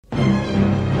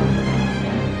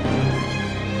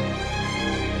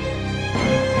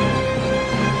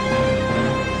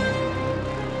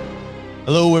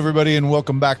Hello, everybody, and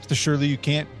welcome back to the Surely You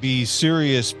Can't Be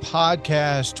Serious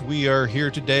podcast. We are here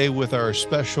today with our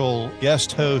special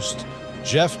guest host,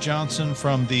 Jeff Johnson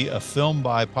from the A Film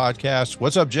By podcast.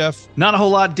 What's up, Jeff? Not a whole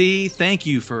lot, D. Thank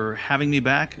you for having me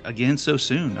back again so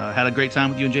soon. Had a great time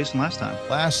with you and Jason last time.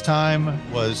 Last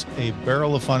time was a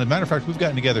barrel of fun. As a matter of fact, we've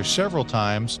gotten together several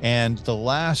times, and the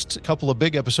last couple of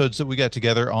big episodes that we got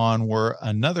together on were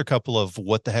another couple of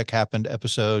What the Heck Happened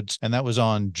episodes, and that was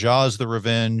on Jaws the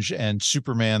Revenge and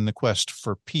Superman the Quest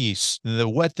for Peace. The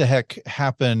What the Heck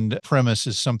Happened premise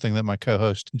is something that my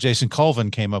co-host Jason Colvin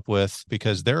came up with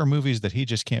because there are movies that he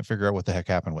just can't figure out what the heck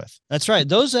happened with. That's right.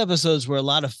 Those episodes were a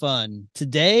lot of fun.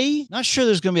 Today, not sure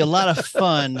there's going to be a lot of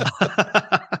fun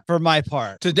for my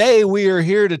part. Today, we are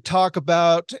here to talk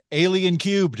about Alien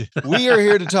Cubed. We are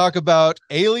here to talk about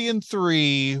Alien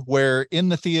 3, where in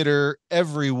the theater,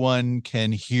 everyone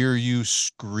can hear you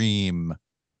scream.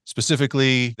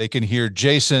 Specifically, they can hear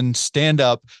Jason stand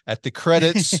up at the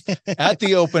credits at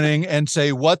the opening and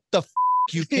say, "What the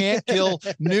you can't kill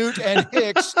Newt and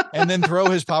Hicks," and then throw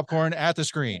his popcorn at the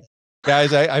screen.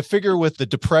 Guys, I figure with the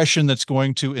depression that's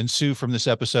going to ensue from this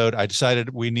episode, I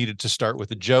decided we needed to start with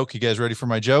a joke. You guys ready for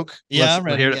my joke? Yeah, I'm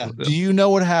ready. Yeah. Do you know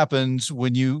what happens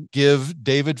when you give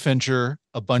David Fincher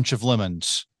a bunch of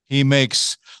lemons? He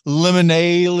makes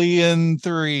Lemonalien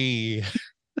 3.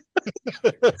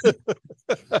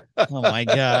 Oh my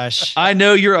gosh. I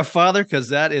know you're a father because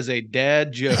that is a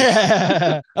dad joke.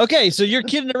 Okay, so you're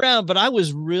kidding around, but I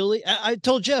was really, I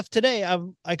told Jeff today,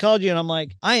 I called you and I'm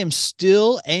like, I am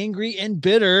still angry and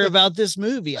bitter about this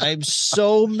movie. I'm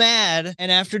so mad.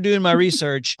 And after doing my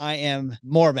research, I am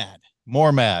more mad.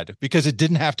 More mad because it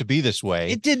didn't have to be this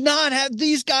way. It did not have,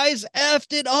 these guys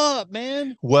effed it up,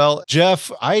 man. Well,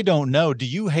 Jeff, I don't know. Do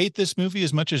you hate this movie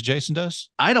as much as Jason does?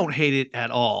 I don't hate it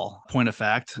at all. Point of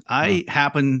fact, I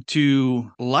happen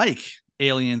to like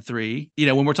Alien 3,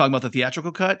 when we're talking about the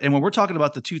theatrical cut, and when we're talking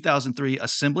about the 2003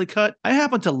 assembly cut, I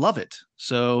happen to love it.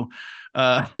 So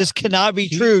this cannot be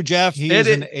true, Jeff. He is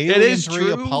an Alien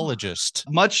 3 apologist.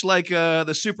 Much like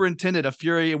the superintendent of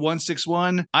Fury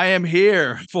 161, I am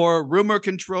here for rumor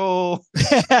control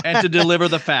and to deliver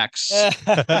the facts.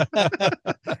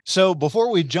 So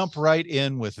before we jump right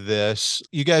in with this,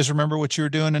 you guys remember what you were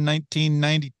doing in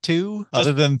 1992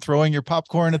 other than throwing your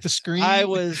popcorn at the screen? I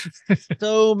was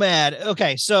so mad.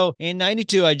 Okay, so in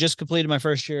 92, I just completed my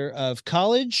first year of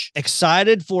college,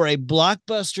 excited for a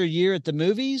blockbuster year at the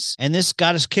movies, and this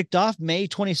got us kicked off May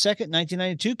 22nd,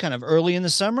 1992, kind of early in the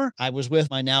summer. I was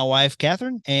with my now wife,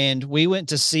 Catherine, and we went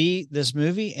to see this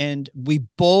movie, and we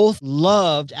both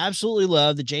absolutely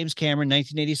loved the James Cameron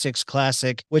 1986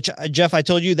 classic, which, Jeff, I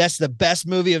told you that's the best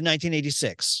movie of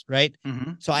 1986, right?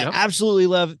 Mm-hmm. So I absolutely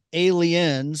love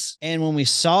Aliens, and when we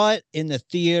saw it in the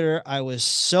theater, I was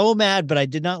so mad, but I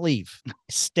did not leave. I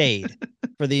stayed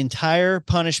for the entire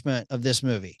punishment of this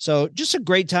movie. So just a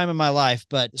great time in my life,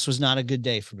 but this was not a good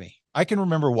day for me. I can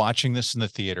remember watching this in the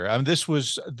theater. I mean, this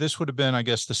would have been, I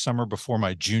guess, the summer before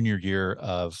my junior year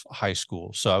of high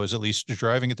school. So I was at least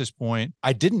driving at this point.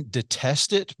 I didn't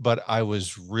detest it, but I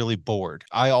was really bored.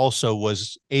 I also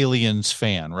was Aliens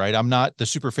fan, right? I'm not the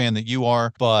super fan that you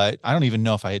are, but I don't even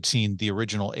know if I had seen the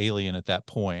original Alien at that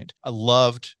point. I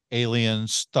loved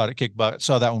Aliens, thought it kicked butt,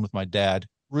 saw that one with my dad.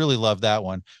 Really loved that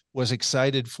one, was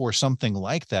excited for something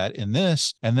like that in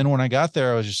this. And then when I got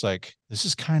there, I was just like, this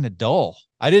is kind of dull.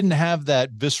 I didn't have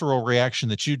that visceral reaction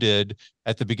that you did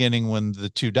at the beginning when the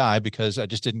two die because I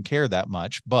just didn't care that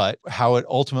much. But how it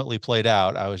ultimately played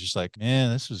out, I was just like,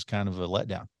 man, this was kind of a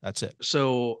letdown. That's it.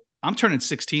 So I'm turning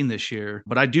 16 this year,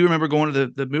 but I do remember going to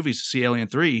the movies to see Alien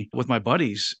 3 with my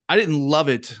buddies. I didn't love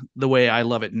it the way I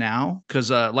love it now because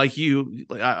like you,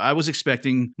 I was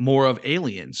expecting more of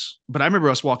Aliens. But I remember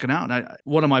us walking out and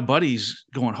one of my buddies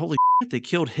going, holy shit, they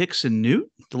killed Hicks and Newt,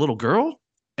 the little girl?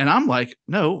 And I'm like,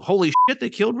 no, holy shit, they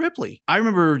killed Ripley. I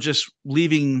remember just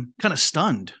leaving kind of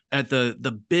stunned at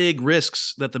the big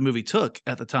risks that the movie took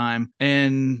at the time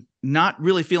and not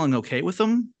really feeling okay with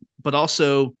them, but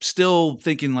also still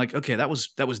thinking like, okay, that was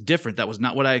different. That was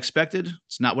not what I expected.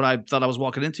 It's not what I thought I was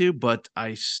walking into, but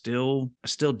I still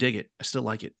dig it. I still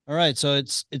like it. All right. So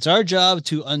it's our job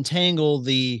to untangle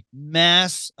the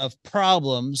mass of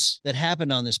problems that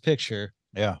happened on this picture.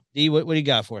 Yeah. D, what do you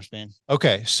got for us, man?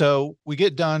 Okay, so we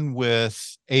get done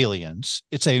with Aliens.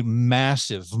 It's a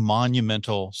massive,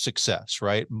 monumental success,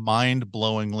 right?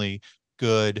 Mind-blowingly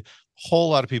good.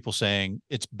 Whole lot of people saying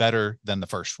it's better than the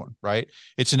first one, right?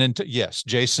 It's yes,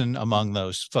 Jason among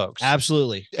those folks.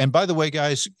 Absolutely. And by the way,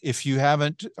 guys, if you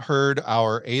haven't heard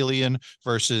our Alien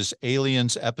versus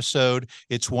Aliens episode,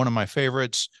 it's one of my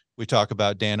favorites. We talk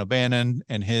about Dan O'Bannon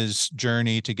and his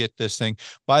journey to get this thing.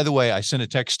 By the way, I sent a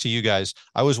text to you guys.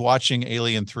 I was watching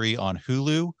Alien 3 on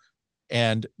Hulu,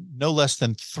 and no less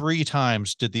than 3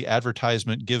 times did the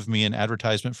advertisement give me an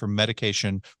advertisement for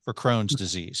medication for Crohn's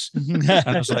disease. And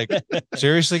I was like,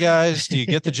 seriously, guys, do you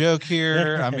get the joke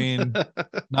here? I mean,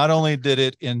 not only did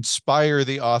it inspire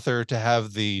the author to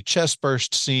have the chest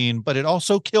burst scene, but it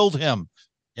also killed him.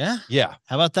 Yeah. Yeah.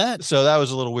 How about that? So that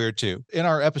was a little weird too. In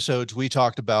our episodes, we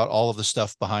talked about all of the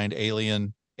stuff behind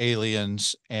Alien,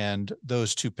 Aliens, and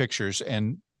those 2 pictures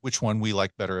and which one we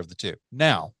like better of the 2.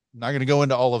 Now, I'm not going to go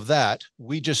into all of that.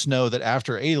 We just know that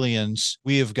after Aliens,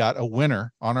 we have got a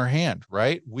winner on our hand,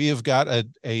 right? We have got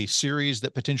a series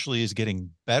that potentially is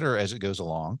getting better as it goes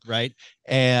along. Right.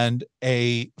 And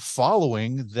a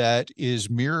following that is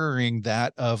mirroring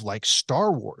that of like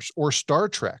Star Wars or Star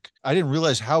Trek. I didn't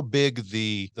realize how big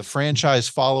the franchise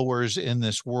followers in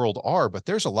this world are, but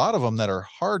there's a lot of them that are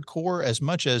hardcore as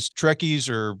much as Trekkies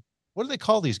or what do they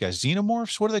call these guys?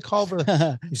 Xenomorphs? What do they call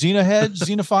the Xenoheads,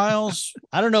 Xenophiles?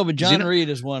 I don't know, but John Reed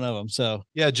is one of them. So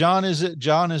yeah, John is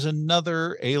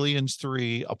another Aliens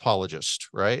 3 apologist,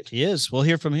 right? he is. We'll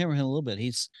hear from him in a little bit.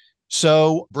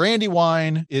 So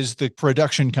Brandywine is the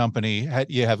production company.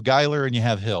 You have Geiler and you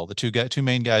have Hill, the two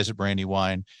main guys at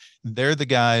Brandywine. They're the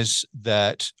guys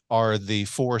that are the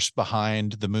force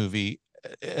behind the movie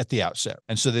at the outset.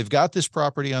 And so they've got this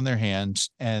property on their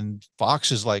hands, and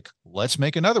Fox is like, let's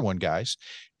make another one, guys.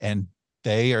 And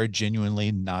they are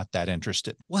genuinely not that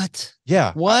interested. What?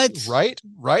 Yeah. What?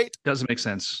 Right. Doesn't make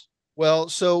sense. Well,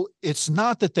 so it's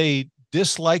not that they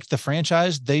disliked the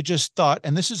franchise. They just thought,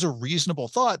 and this is a reasonable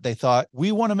thought, they thought,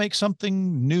 we want to make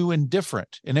something new and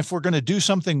different. And if we're going to do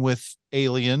something with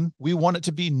Alien, we want it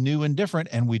to be new and different,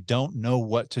 and we don't know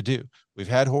what to do. We've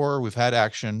had horror, we've had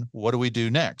action. What do we do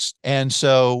next? And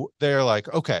so they're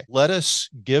like, okay, let us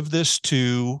give this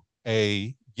to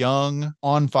a young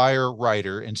on fire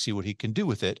writer and see what he can do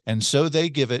with it. And so they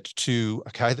give it to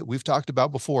a guy that we've talked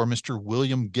about before, Mr.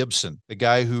 William Gibson, the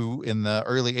guy who in the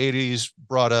early 80s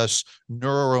brought us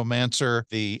Neuromancer,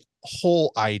 the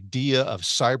whole idea of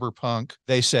cyberpunk.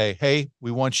 They say, hey,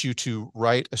 we want you to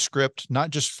write a script, not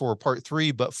just for part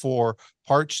 3, but for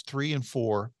parts 3 and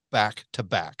 4 back to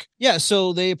back. Yeah.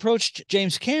 So they approached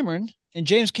James Cameron, and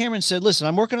James Cameron said, listen,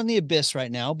 I'm working on The Abyss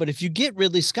right now, but if you get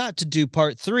Ridley Scott to do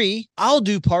part 3, I'll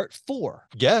do part 4.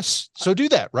 Yes. So do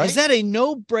that, right? Is that a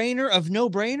no-brainer of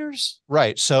no-brainers?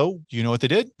 Right. So you know what they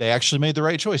did? They actually made the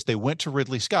right choice. They went to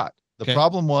Ridley Scott. The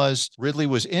problem was Ridley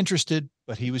was interested,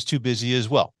 but he was too busy as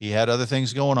well. He had other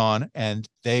things going on, and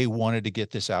they wanted to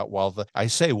get this out while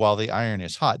the iron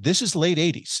is hot. This is late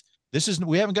 80s.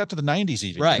 We haven't got to the 90s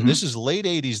even. Right. This is late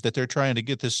 80s that they're trying to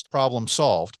get this problem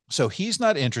solved. So he's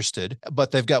not interested,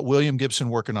 but they've got William Gibson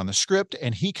working on the script,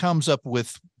 and he comes up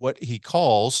with what he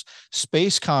calls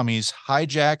space commies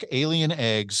hijack alien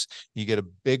eggs. You get a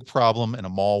big problem in a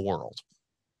mall world.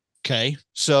 Okay.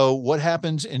 So what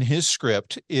happens in his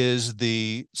script is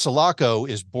the Sulaco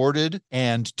is boarded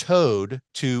and towed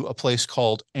to a place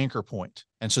called Anchor Point.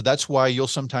 And so that's why you'll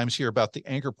sometimes hear about the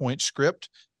Anchor Point script.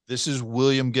 This is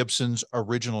William Gibson's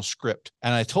original script.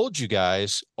 And I told you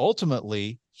guys,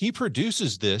 ultimately, he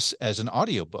produces this as an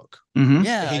audiobook. Mm-hmm.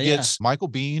 Yeah. He gets Michael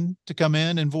Biehn to come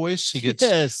in and voice. He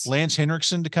gets Lance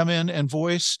Henriksen to come in and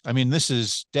voice. I mean, this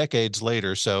is decades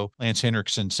later, so Lance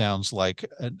Henriksen sounds like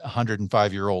a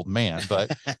 105-year-old man,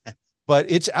 but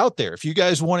it's out there. If you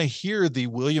guys want to hear the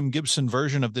William Gibson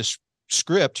version of this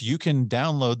script, you can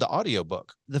download the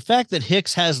audiobook. The fact that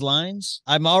Hicks has lines,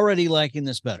 I'm already liking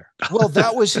this better. Well,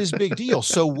 that was his big deal.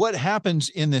 So what happens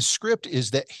in this script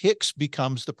is that Hicks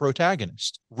becomes the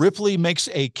protagonist. Ripley makes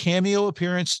a cameo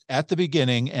appearance at the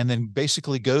beginning and then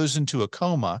basically goes into a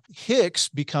coma. Hicks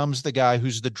becomes the guy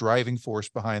who's the driving force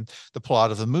behind the plot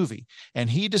of the movie. And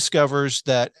he discovers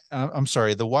that,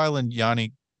 the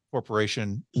Weyland-Yutani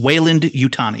Corporation.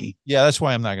 Weyland-Yutani. Yeah, that's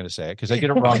why I'm not going to say it, because I get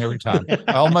it wrong every time.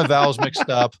 All my vowels mixed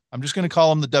up. I'm just going to call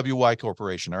them the WY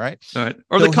Corporation. All right. All right.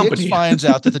 Or so the company. Hicks finds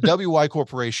out that the WY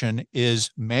Corporation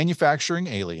is manufacturing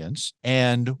aliens,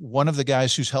 and one of the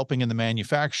guys who's helping in the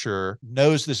manufacture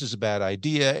knows this is a bad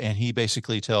idea, and he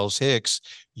basically tells Hicks,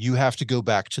 you have to go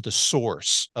back to the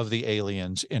source of the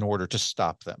aliens in order to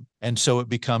stop them. And so it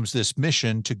becomes this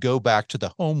mission to go back to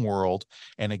the home world.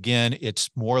 And again, it's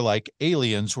more like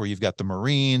Aliens, where you've got the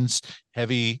Marines,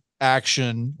 heavy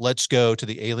action. Let's go to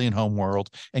the alien home world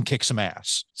and kick some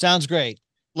ass. Sounds great.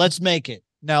 Let's make it.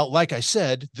 Now, like I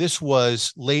said, this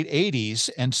was late 80s.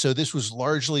 And so this was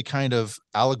largely kind of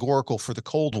allegorical for the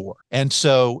Cold War. And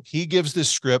so he gives this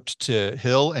script to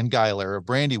Hill and Geiler of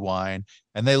Brandywine,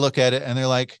 And they look at it and they're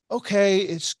like, okay,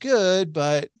 it's good,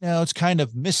 but no, it's kind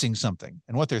of missing something.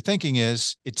 And what they're thinking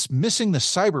is it's missing the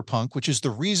cyberpunk, which is the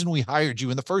reason we hired you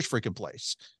in the first freaking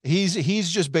place. He's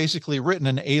just basically written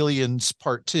an Aliens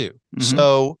Part 2. Mm-hmm.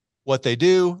 So what they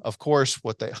do, of course,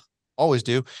 what they always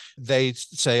do, they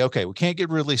say, okay, we can't get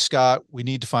Ridley Scott. We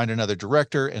need to find another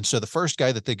director. And so the first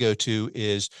guy that they go to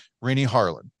is Renny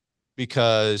Harlin,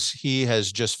 because he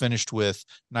has just finished with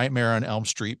Nightmare on Elm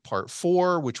Street Part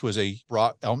 4, which was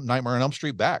brought Nightmare on Elm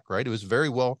Street back, right? It was very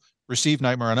well received,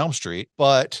 Nightmare on Elm Street,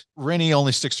 but Renny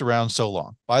only sticks around so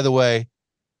long. By the way,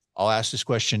 I'll ask this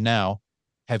question now.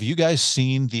 Have you guys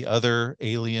seen the other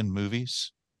Alien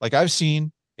movies? Like, I've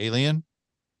seen Alien,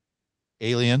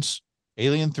 Aliens,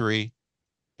 Alien 3,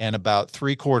 and about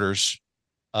 3/4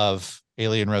 of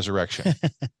Alien Resurrection.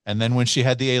 And then when she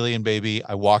had the alien baby,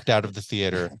 I walked out of the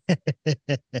theater.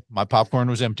 My popcorn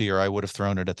was empty, or I would have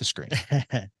thrown it at the screen.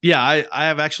 Yeah, I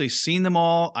have actually seen them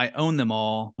all. I own them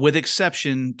all, with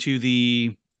exception to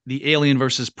the Alien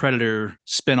versus Predator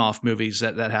spinoff movies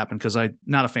that happened, because I'm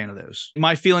not a fan of those.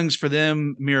 My feelings for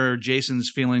them mirror Jason's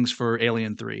feelings for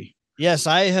Alien 3. Yes,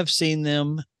 I have seen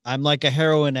them. I'm like a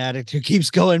heroin addict who keeps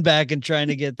going back and trying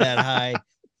to get that high.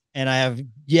 And I have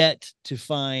yet to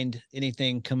find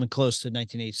anything coming close to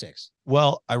 1986.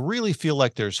 Well, I really feel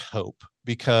like there's hope,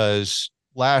 because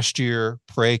last year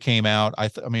Prey came out. I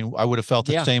mean, I would have felt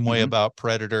the same way about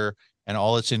Predator and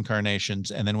all its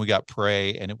incarnations. And then we got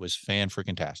Prey, and it was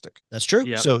fan-freaking-tastic. That's true.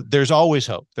 Yep. So there's always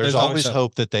hope. There's always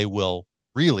hope that they will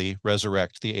really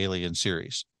resurrect the Alien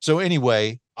series. So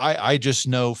anyway, I just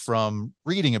know from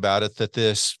reading about it that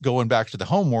this, going back to the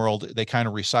home world, they kind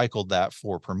of recycled that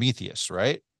for Prometheus,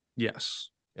 right? Yes.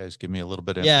 You guys give me a little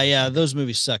bit of Yeah. Those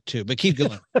movies suck too, but keep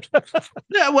going.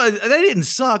 Yeah, well, they didn't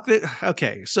suck.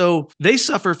 Okay, so they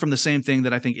suffer from the same thing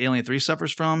that I think Alien 3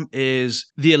 suffers from, is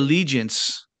the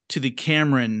allegiance to the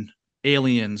Cameron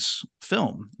Aliens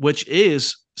film, which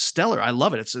is stellar. I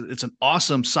love it. It's an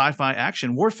awesome sci-fi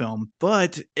action war film,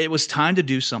 but it was time to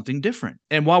do something different.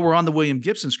 And while we're on the William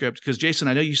Gibson script, because Jason,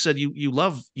 I know you said you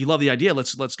love the idea.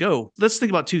 Let's go. Let's think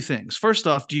about two things. First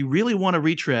off, do you really want to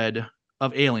retread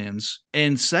of Aliens?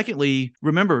 And secondly,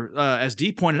 remember, as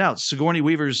Dee pointed out, Sigourney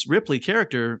Weaver's Ripley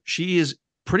character, she is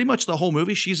pretty much the whole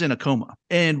movie, she's in a coma.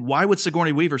 And why would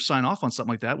Sigourney Weaver sign off on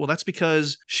something like that? Well, that's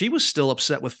because she was still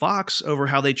upset with Fox over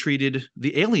how they treated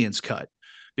the Aliens cut,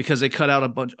 because they cut out a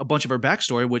bunch of her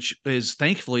backstory, which is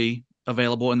thankfully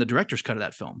available in the director's cut of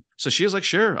that film. So she was like,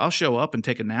 sure, I'll show up and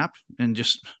take a nap and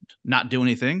just not do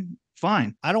anything.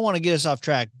 Fine. I don't want to get us off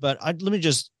track, but let me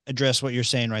just address what you're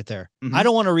saying right there. Mm-hmm. I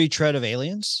don't want to retread of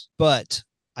Aliens, but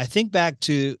I think back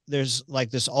to, there's like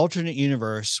this alternate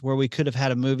universe where we could have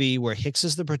had a movie where Hicks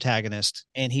is the protagonist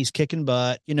and he's kicking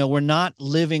butt. You know, we're not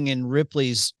living in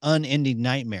Ripley's unending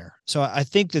nightmare. So I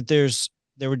think that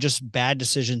there were just bad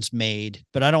decisions made,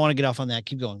 but I don't want to get off on that.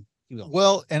 Keep going.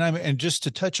 Well, and just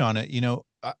to touch on it, you know,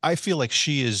 I feel like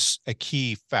she is a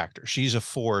key factor. She's a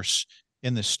force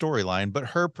in this storyline, but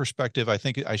her perspective, I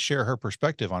think I share her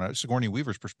perspective on it, Sigourney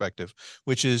Weaver's perspective,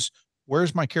 which is,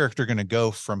 where's my character going to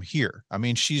go from here? I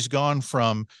mean, she's gone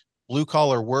from blue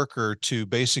collar worker to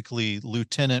basically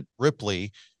Lieutenant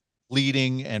Ripley,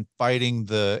 leading and fighting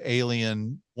the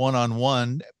alien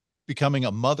one-on-one, becoming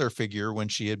a mother figure when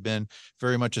she had been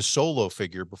very much a solo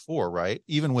figure before, right?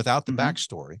 Even without the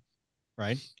backstory.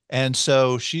 Right. And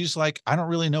so she's like, I don't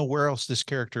really know where else this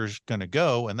character is going to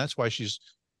go. And that's why she's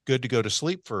good to go to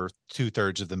sleep for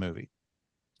 2/3 of the movie.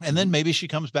 And then maybe she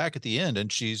comes back at the end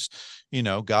and she's, you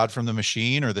know, God from the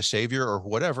machine or the savior or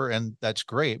whatever. And that's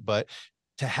great. But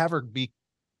to have her be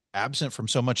absent from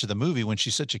so much of the movie when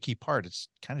she's such a key part, it's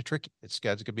kind of tricky. It's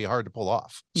going to be hard to pull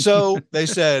off. So they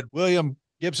said, William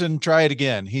Gibson, try it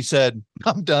again. He said,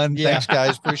 I'm done. Yeah. Thanks,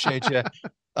 guys. Appreciate you.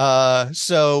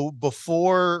 So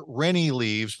before Renny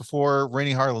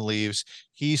Harlin leaves,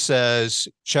 he says,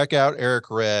 check out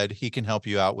Eric Red. He can help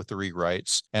you out with the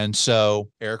rewrites. And so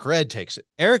Eric Red takes it.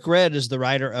 Eric Red is the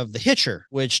writer of The Hitcher,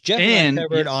 which Jeff and I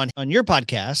covered on your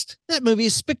podcast. That movie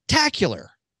is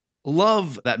spectacular.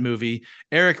 Love that movie.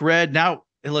 Eric Red. Now,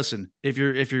 listen, if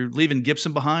you're leaving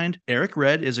Gibson behind, Eric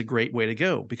Red is a great way to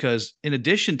go, because in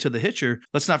addition to The Hitcher,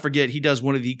 let's not forget he does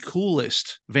one of the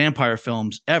coolest vampire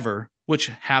films ever, which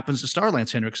happens to star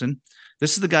Lance Henriksen.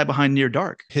 This is the guy behind Near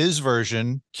Dark. His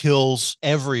version kills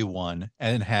everyone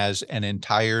and has an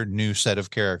entire new set of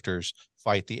characters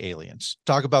fight the aliens.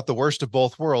 Talk about the worst of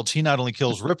both worlds. He not only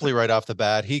kills Ripley right off the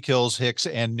bat, he kills Hicks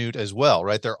and Newt as well,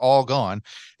 right? They're all gone,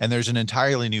 and there's an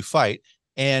entirely new fight.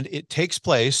 And it takes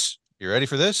place, you ready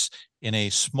for this? In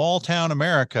a small town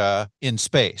America in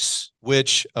space,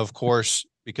 which of course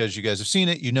because you guys have seen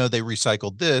it. You know, they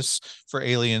recycled this for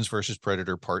Aliens versus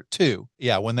Predator Part 2.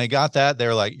 Yeah, when they got that,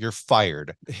 they're like, you're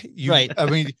fired. Right. I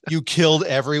mean, you killed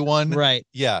everyone. Right.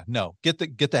 Yeah, no, get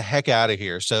the heck out of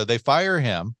here. So they fire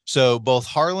him. So both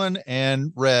Harlan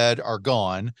and Red are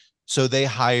gone. So they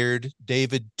hired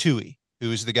David Twohy,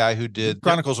 who is the guy who did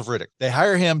Chronicles of Riddick. They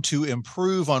hire him to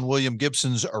improve on William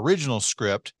Gibson's original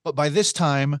script. But by this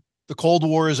time, the Cold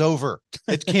War is over.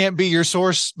 It can't be your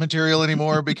source material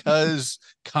anymore because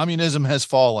communism has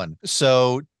fallen.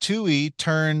 So Twohy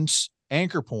turns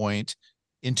Anchor Point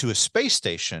into a space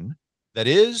station that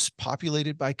is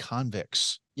populated by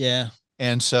convicts. Yeah.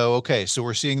 And so, okay, so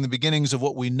we're seeing the beginnings of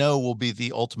what we know will be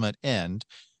the ultimate end.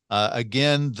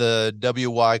 Again, the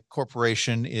WY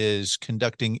Corporation is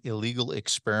conducting illegal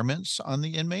experiments on the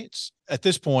inmates. At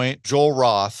this point, Joel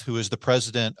Roth, who is the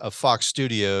president of Fox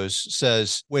Studios,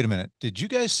 says, wait a minute, did you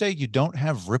guys say you don't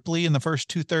have Ripley in the first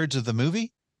 2/3 of the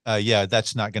movie? Yeah,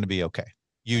 that's not going to be okay.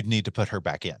 You'd need to put her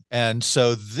back in. And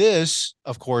so this,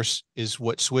 of course, is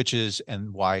what switches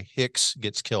and why Hicks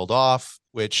gets killed off,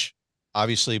 which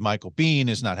obviously Michael Biehn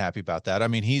is not happy about that. I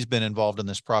mean, he's been involved in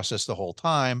this process the whole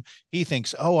time. He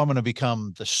thinks, oh, I'm going to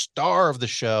become the star of the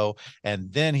show. And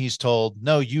then he's told,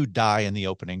 no, you die in the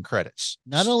opening credits.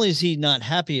 Not only is he not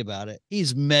happy about it,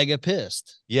 he's mega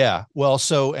pissed. Yeah. Well,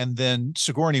 so, and then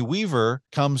Sigourney Weaver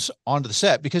comes onto the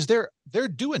set because they're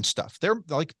doing stuff. They're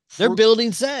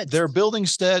building sets. They're building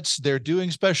sets. They're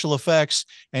doing special effects.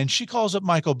 And she calls up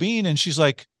Michael Biehn and she's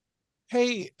like,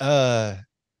 hey,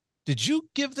 did you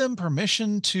give them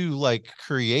permission to like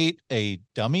create a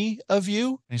dummy of you?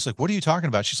 And he's like, what are you talking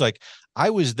about? She's like, I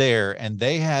was there and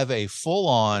they have a full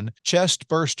on chest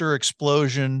burster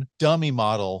explosion dummy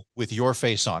model with your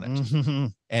face on it. Mm-hmm.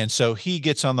 And so he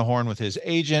gets on the horn with his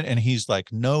agent and he's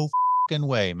like, no fucking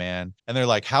way, man. And they're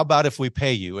like, how about if we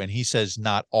pay you? And he says,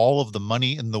 not all of the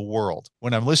money in the world.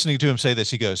 When I'm listening to him say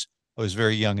this, he goes, I was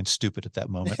very young and stupid at that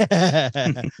moment.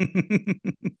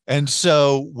 And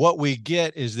so what we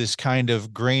get is this kind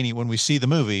of grainy, when we see the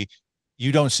movie,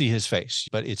 you don't see his face,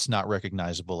 but it's not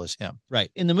recognizable as him. Right.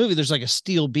 In the movie, there's like a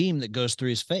steel beam that goes through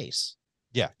his face.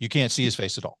 Yeah. You can't see his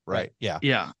face at all. Right. Yeah.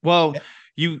 Yeah. Well,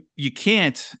 you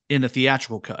can't in the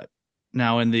theatrical cut.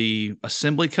 Now in the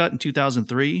assembly cut in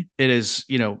 2003, it is,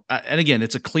 and again,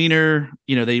 it's a cleaner,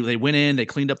 they went in, they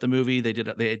cleaned up the movie. They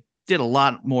did a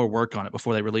lot more work on it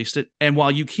before they released it. And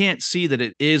while you can't see that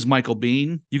it is Michael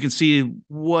Biehn, you can see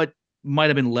what might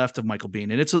have been left of Michael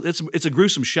Biehn. And it's a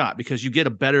gruesome shot because you get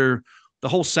the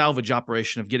whole salvage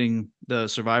operation of getting the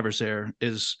survivors there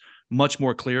is much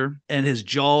more clear. And his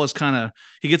jaw is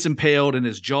he gets impaled and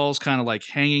his jaw's kind of like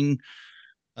hanging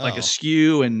like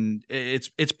askew. And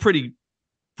it's pretty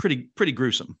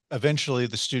gruesome. Eventually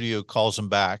the studio calls him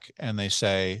back and they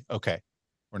say, okay,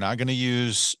 we're not going to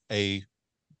use a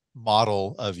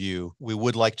model of you. We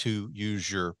would like to use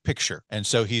your picture. And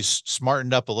so he's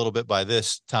smartened up a little bit by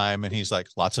this time. And he's like,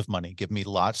 lots of money, give me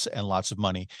lots and lots of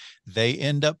money. They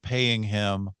end up paying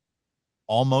him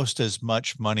almost as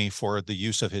much money for the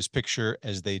use of his picture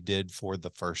as they did for the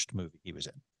first movie he was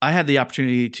in. I had the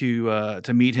opportunity to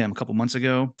meet him a couple months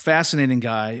ago. Fascinating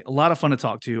guy, a lot of fun to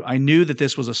talk to. I knew that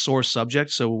this was a sore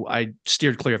subject, so I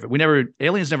steered clear of it.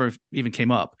 Aliens never even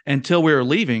came up until we were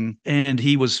leaving, and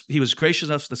he was gracious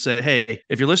enough to say, "Hey,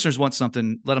 if your listeners want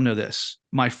something, let them know this.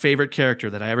 My favorite character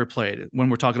that I ever played, when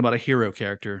we're talking about a hero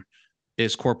character,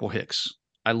 is Corporal Hicks.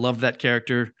 I loved that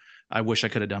character. I wish I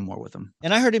could have done more with him."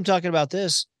 And I heard him talking about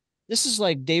this. This is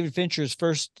like David Fincher's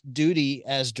first duty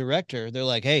as director. They're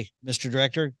like, hey, Mr.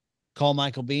 Director, call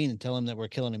Michael Biehn and tell him that we're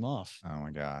killing him off. Oh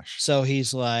my gosh. So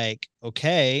he's like,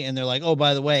 okay. And they're like, oh,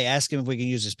 by the way, ask him if we can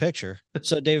use his picture.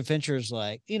 So David Fincher's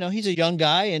like, he's a young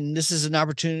guy and this is an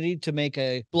opportunity to make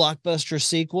a blockbuster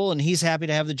sequel. And he's happy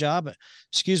to have the job.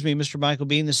 Excuse me, Mr. Michael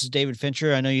Biehn, this is David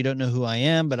Fincher. I know you don't know who I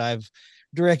am, but I've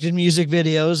directed music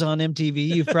videos on MTV.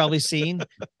 You've probably seen,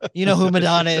 you know who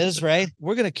Madonna is, right?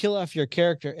 We're going to kill off your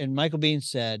character. And Michael Biehn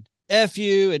said, F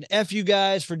you and F you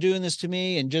guys for doing this to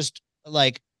me. And just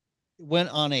like went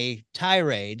on a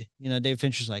tirade. David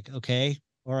Fincher's like, okay,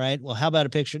 all right. Well, how about a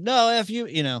picture? No, F you,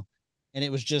 and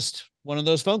it was just one of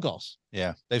those phone calls.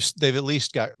 Yeah. They've at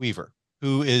least got Weaver,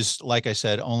 who is, like I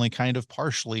said, only kind of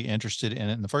partially interested in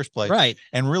it in the first place. Right.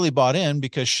 And really bought in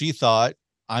because she thought,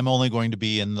 I'm only going to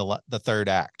be in the third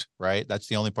act, right? That's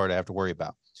the only part I have to worry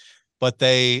about. But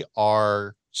they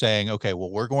are saying, okay,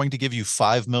 well, we're going to give you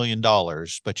 $5 million,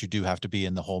 but you do have to be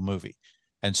in the whole movie.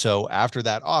 And so after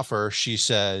that offer, she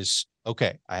says,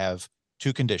 okay, I have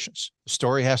two conditions. The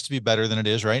story has to be better than it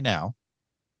is right now,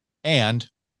 and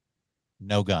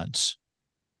no guns.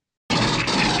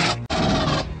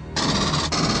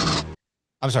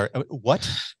 I'm sorry. What?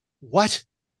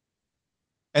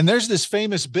 And there's this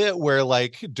famous bit where,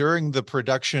 like, during the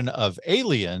production of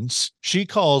Aliens, she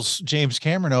calls James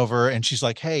Cameron over and she's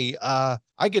like, hey, I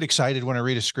get excited when I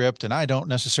read a script and I don't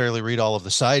necessarily read all of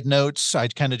the side notes. I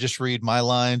kind of just read my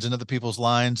lines and other people's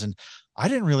lines. And I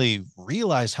didn't really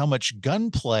realize how much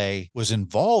gunplay was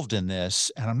involved in this,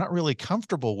 and I'm not really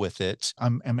comfortable with it.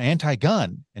 I'm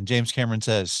anti-gun. And James Cameron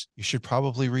says, you should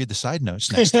probably read the side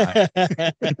notes next time.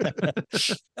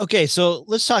 Okay, so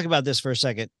let's talk about this for a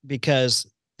second, because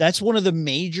that's one of the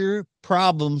major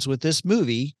problems with this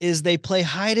movie is they play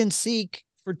hide and seek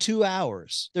for 2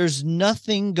 hours. There's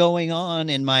nothing going on,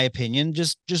 in my opinion,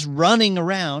 just running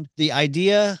around. The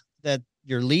idea that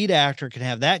your lead actor can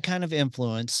have that kind of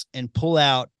influence and pull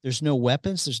out, there's no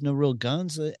weapons, there's no real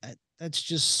guns. That's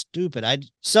just stupid.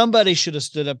 Somebody should have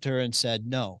stood up to her and said,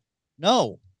 no.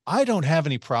 I don't have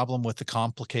any problem with the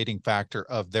complicating factor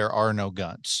of there are no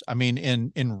guns. I mean,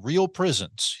 in real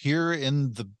prisons here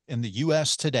in the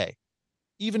US today,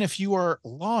 even if you are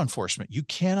law enforcement, you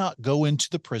cannot go into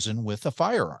the prison with a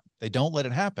firearm. They don't let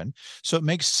it happen. So it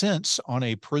makes sense on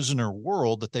a prisoner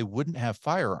world that they wouldn't have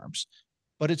firearms.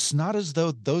 But it's not as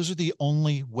though those are the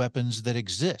only weapons that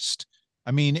exist.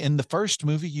 I mean, in the first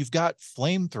movie, you've got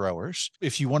flamethrowers.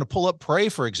 If you want to pull up Prey,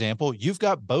 for example, you've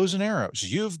got bows and arrows,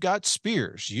 you've got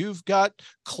spears, you've got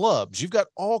clubs, you've got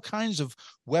all kinds of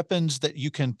weapons that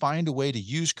you can find a way to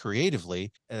use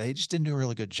creatively. And they just didn't do a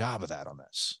really good job of that on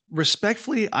this.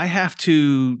 Respectfully, I have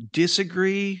to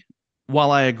disagree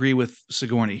while I agree with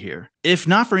Sigourney here. If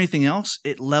not for anything else,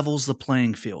 it levels the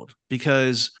playing field,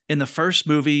 because in the first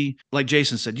movie, like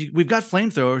Jason said, we've got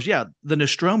flamethrowers. Yeah, the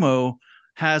Nostromo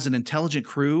has an intelligent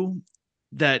crew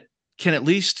that can at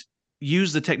least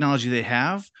use the technology they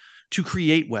have to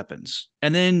create weapons.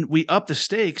 And then we up the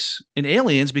stakes in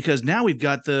Aliens because now we've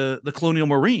got the Colonial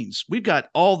Marines. We've got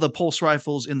all the pulse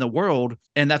rifles in the world.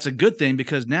 And that's a good thing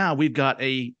because now we've got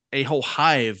a whole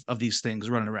hive of these things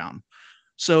running around.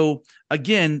 So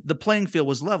again, the playing field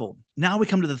was leveled. Now we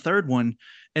come to the third one.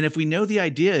 And if we know the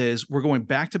idea is we're going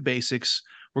back to basics,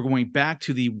 we're going back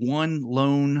to the one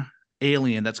lone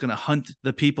alien that's going to hunt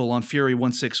the people on Fury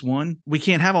 161. We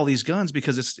can't have all these guns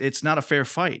because it's not a fair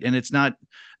fight, and it's not,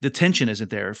 the tension isn't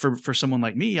there for someone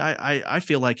like me. I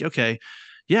feel like, okay,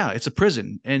 yeah, it's a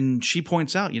prison, and she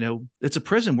points out, it's a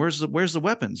prison. Where's the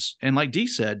weapons? And like Dee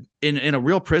said, in a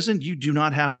real prison, you do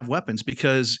not have weapons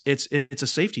because it's a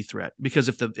safety threat. Because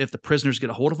if the prisoners get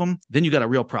a hold of them, then you got a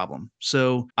real problem.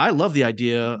 So I love the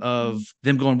idea of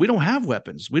them going, we don't have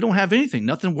weapons, we don't have anything,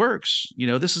 nothing works.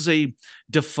 This is a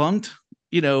defunct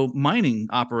mining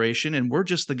operation, and we're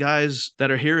just the guys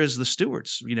that are here as the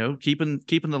stewards, keeping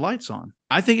the lights on.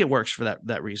 I think it works for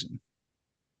that reason.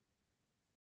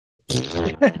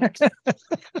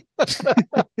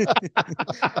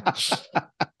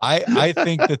 I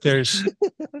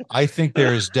think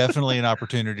there is definitely an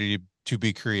opportunity to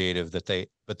be creative but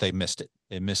they missed it.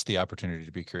 They missed the opportunity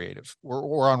to be creative.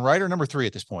 We're on writer number 3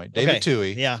 at this point, David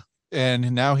Twohy. Yeah.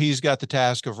 And now he's got the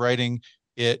task of writing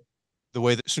it the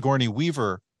way that Sigourney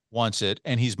Weaver wants it.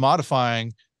 And he's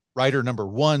modifying writer number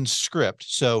 1's script.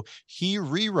 So he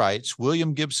rewrites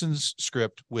William Gibson's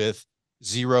script with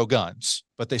 0 guns,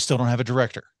 but they still don't have a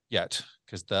director yet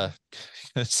because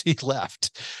he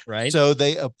left. Right. So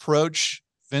they approach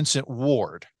Vincent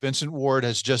Ward. Vincent Ward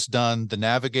has just done The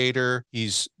Navigator.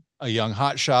 He's a young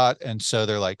hotshot. And so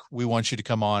they're like, we want you to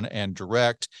come on and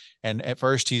direct. And at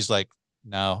first he's like,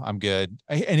 no, I'm good.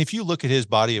 And if you look at his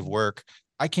body of work,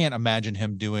 I can't imagine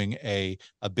him doing a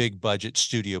big budget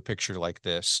studio picture like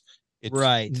this.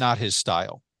 It's not his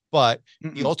style. But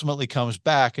he ultimately comes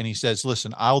back and he says,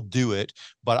 listen, I'll do it,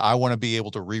 but I want to be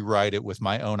able to rewrite it with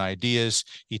my own ideas.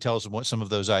 He tells them what some of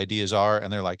those ideas are,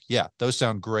 and they're like, yeah, those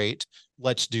sound great.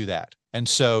 Let's do that. And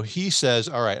so he says,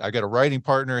 all right, I got a writing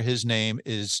partner. His name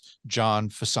is John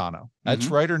Fasano. That's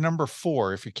writer number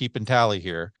 4, if you're keeping tally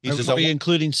here. He says, are we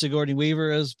including Sigourney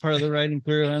Weaver as part of the writing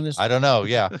crew on this? I don't know.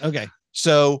 Yeah. Okay.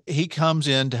 So he comes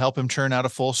in to help him churn out a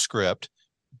full script,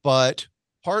 but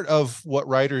part of what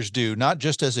writers do, not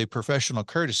just as a professional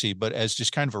courtesy, but as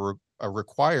just kind of a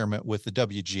requirement with the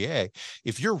WGA,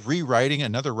 if you're rewriting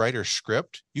another writer's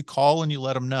script, you call and you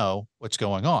let them know what's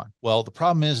going on. Well, the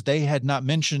problem is they had not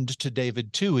mentioned to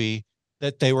David Twohy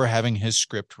that they were having his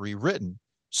script rewritten.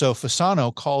 So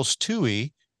Fasano calls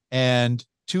Twohy, and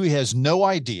Twohy has no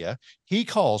idea. He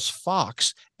calls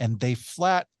Fox, and they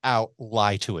flat out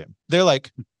lie to him. They're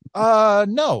like,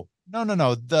 no.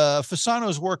 The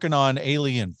Fasano's working on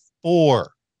Alien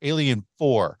 4.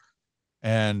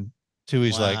 And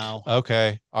Twohy's like,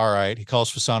 okay, all right. He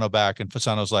calls Fasano back, and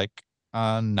Fasano's like,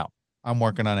 no, I'm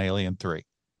working on Alien 3.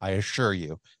 I assure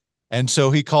you. And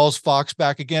so he calls Fox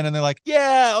back again and they're like,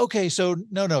 yeah, okay. So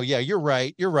no, yeah, you're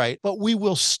right. But we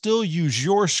will still use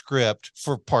your script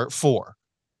for part 4.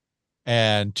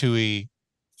 And Tui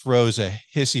throws a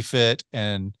hissy fit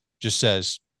and just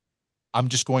says, I'm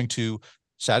just going to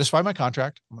satisfy my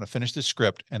contract. I'm going to finish this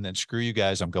script and then screw you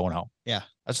guys. I'm going home. Yeah.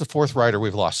 That's the 4th writer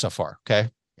we've lost so far. Okay.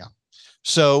 Yeah.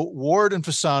 So Ward and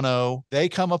Fasano, they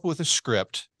come up with a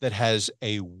script that has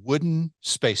a wooden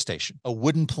space station, a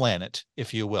wooden planet,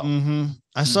 if you will. Mm-hmm.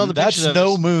 I saw the That's pictures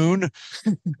no of moon.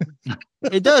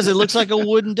 it does. It looks like a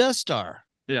wooden Death Star.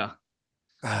 Yeah.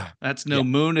 That's no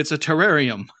moon. It's a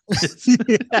terrarium.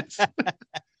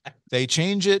 They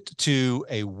change it to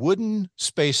a wooden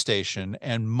space station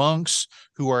and monks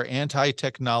who are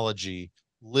anti-technology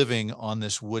living on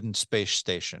this wooden space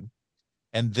station.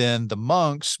 And then the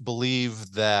monks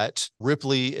believe that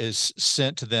Ripley is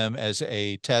sent to them as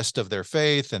a test of their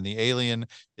faith, and the alien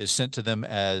is sent to them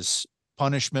as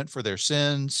punishment for their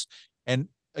sins. And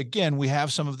again, we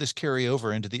have some of this carry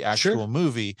over into the actual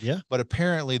movie. Yeah. But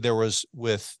apparently there was,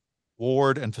 with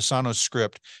Ward and Fasano's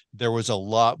script, there was a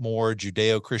lot more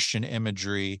Judeo-Christian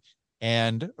imagery.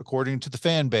 And according to the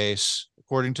fan base,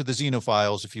 according to the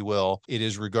Xenophiles, if you will, it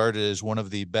is regarded as one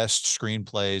of the best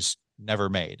screenplays never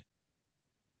made.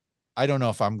 I don't know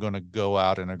if I'm going to go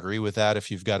out and agree with that.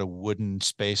 If you've got a wooden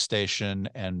space station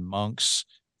and monks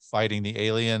fighting the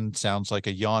alien, sounds like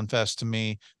a yawn fest to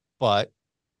me, but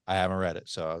I haven't read it,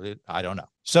 so I don't know.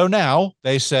 So now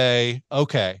they say,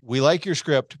 okay, we like your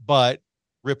script, but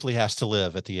Ripley has to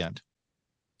live at the end.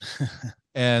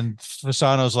 And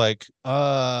Fasano's like,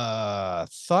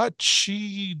 thought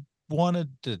she wanted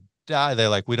to die. They're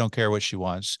like, we don't care what she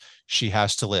wants. She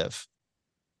has to live.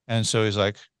 And so he's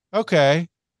like, okay,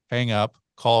 hang up,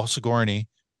 call Sigourney.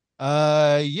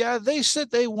 Yeah, they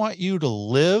said they want you to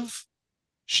live.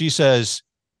 She says,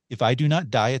 if I do not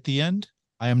die at the end,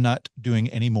 I am not doing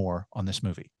any more on this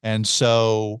movie. And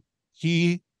so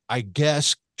he, I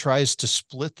guess, tries to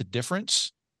split the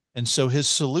difference. And so his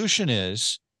solution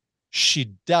is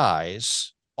she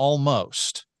dies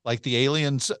almost, like the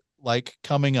aliens, like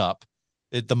coming up.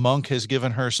 The monk has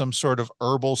given her some sort of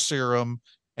herbal serum,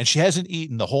 and she hasn't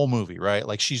eaten the whole movie, right?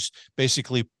 Like she's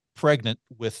basically pregnant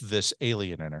with this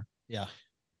alien in her. Yeah.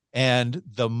 And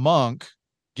the monk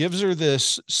gives her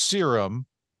this serum,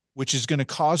 which is going to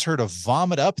cause her to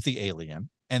vomit up the alien.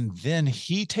 And then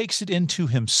he takes it into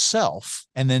himself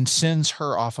and then sends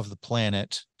her off of the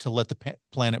planet to let the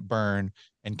planet burn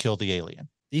and kill the alien.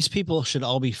 These people should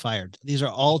all be fired. These are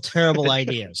all terrible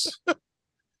ideas.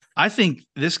 I think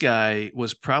this guy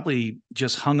was probably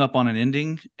just hung up on an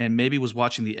ending and maybe was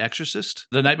watching The Exorcist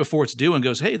the night before it's due and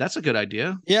goes, hey, that's a good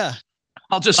idea. Yeah.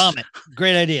 I'll just vomit.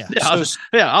 Great idea.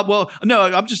 Yeah. Well, no,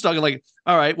 I'm just talking like,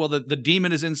 all right, well, the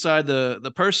demon is inside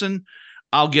the person.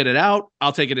 I'll get it out.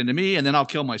 I'll take it into me, and then I'll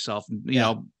kill myself. You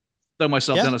know, throw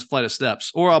myself down a flight of steps,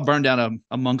 or I'll burn down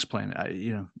a monk's planet.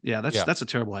 That's a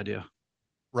terrible idea.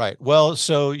 Right. Well,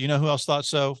 so you know who else thought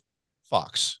so?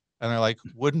 Fox. And they're like,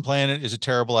 wooden planet is a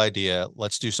terrible idea.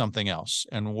 Let's do something else.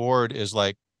 And Ward is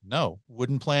like, no,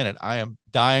 wooden planet. I am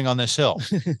dying on this hill.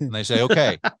 And they say,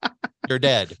 okay, you're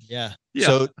dead. Yeah.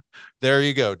 So there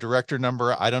you go. Director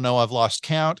number, I don't know, I've lost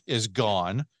count, is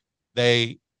gone.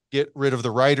 They get rid of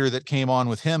the writer that came on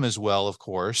with him as well, of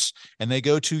course. And they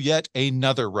go to yet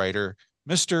another writer,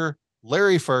 Mr.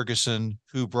 Larry Ferguson,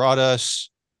 who brought us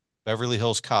Beverly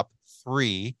Hills Cop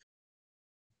 3.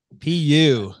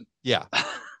 PU. Yeah.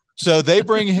 So they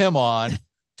bring him on,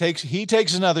 he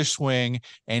takes another swing,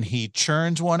 and he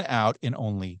churns one out in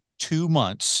only 2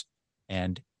 months,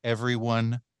 and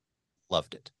everyone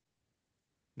loved it.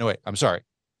 No, wait, I'm sorry.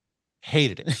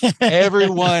 Hated it.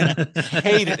 Everyone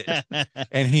hated it.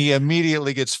 And he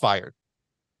immediately gets fired.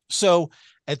 So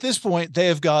at this point, they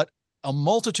have got a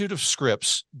multitude of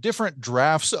scripts, different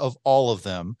drafts of all of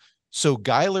them. So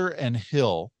Giler and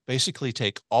Hill basically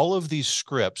take all of these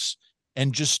scripts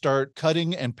and just start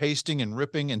cutting and pasting and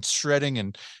ripping and shredding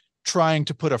and trying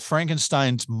to put a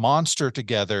Frankenstein's monster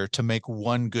together to make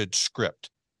one good script.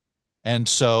 And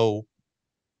so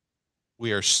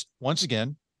we are, once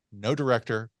again, no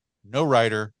director, no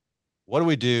writer.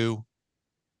 What do?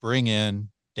 Bring in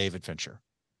David Fincher.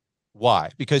 Why?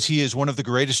 Because he is one of the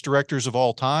greatest directors of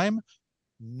all time?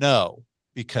 No,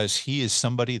 because he is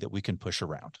somebody that we can push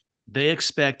around. They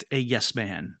expect a yes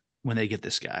man when they get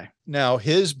this guy. Now,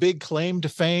 his big claim to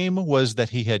fame was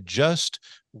that he had just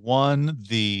won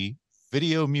the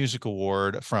Video Music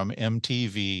Award from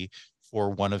MTV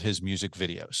for one of his music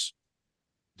videos.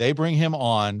 They bring him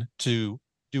on to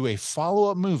do a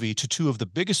follow-up movie to two of the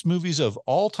biggest movies of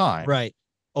all time. Right.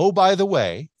 Oh, by the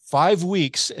way, 5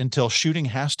 weeks until shooting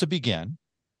has to begin,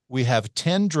 We have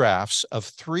 10 drafts of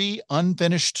 3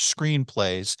 unfinished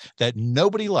screenplays that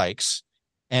nobody likes,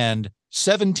 and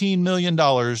 $17 million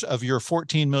of your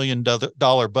 $14 million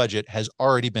budget has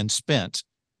already been spent.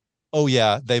 Oh,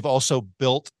 yeah, they've also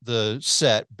built the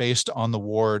set based on the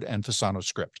Ward and Fasano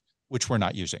script, which we're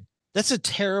not using. That's a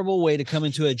terrible way to come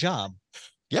into a job.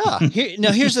 Yeah.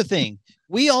 Here's the thing.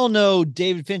 We all know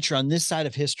David Fincher on this side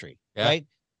of history, right?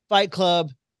 Fight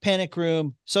Club, Panic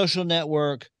Room, Social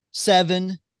Network,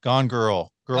 Seven. Gone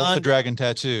Girl, Girl with the Dragon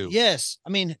Tattoo. Yes.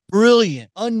 I mean, brilliant,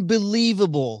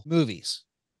 unbelievable movies.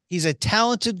 He's a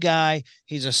talented guy.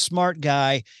 He's a smart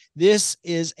guy. This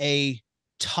is a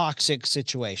toxic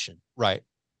situation. Right.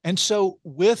 And so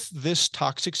with this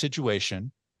toxic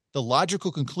situation, the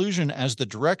logical conclusion as the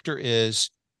director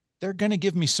is they're going to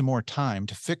give me some more time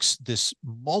to fix this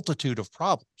multitude of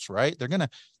problems, right? They're going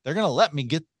to let me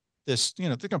get this, they're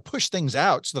going to push things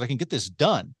out so that I can get this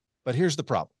done. But here's the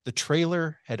problem. The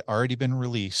trailer had already been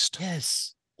released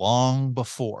long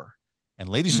before. And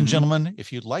ladies and gentlemen,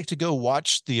 if you'd like to go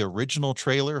watch the original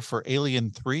trailer for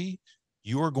Alien 3,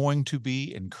 you are going to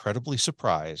be incredibly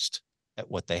surprised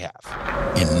at what they have.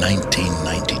 In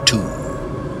 1992,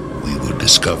 we will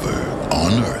discover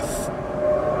on Earth,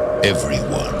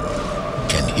 everyone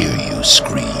can hear you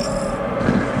scream.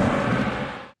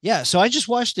 Yeah, so I just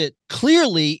watched it,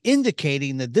 clearly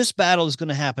indicating that this battle is going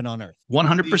to happen on Earth.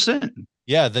 100%.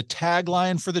 Yeah, the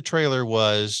tagline for the trailer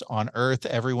was, "On Earth,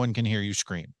 everyone can hear you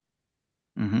scream."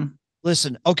 Mm-hmm.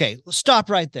 Listen, okay,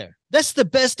 stop right there. That's the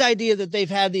best idea that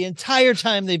they've had the entire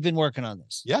time they've been working on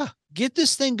this. Yeah. Get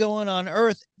this thing going on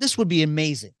Earth. This would be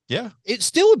amazing. Yeah. It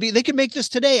still would be. They could make this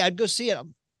today. I'd go see it.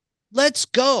 Let's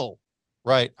go.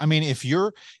 Right. I mean, if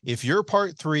your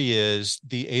part 3 is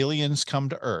the aliens come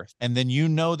to Earth, and then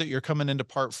that you're coming into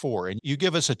part 4, and you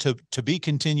give us a to be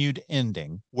continued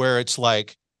ending where it's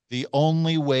like, the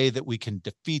only way that we can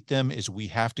defeat them is we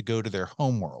have to go to their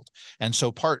homeworld. And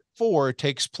so part 4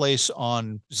 takes place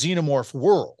on Xenomorph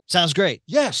World. Sounds great.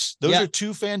 Yes. Those are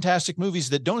 2 fantastic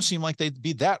movies that don't seem like they'd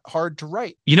be that hard to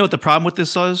write. You know what the problem with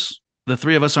this was? The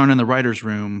 3 of us aren't in the writer's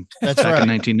room back in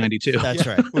 1992. That's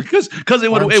right. because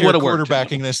it would have worked.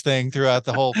 Quarterbacking this thing throughout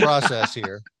the whole process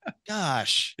here.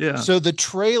 Gosh. Yeah. So the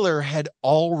trailer had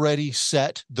already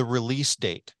set the release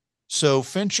date. So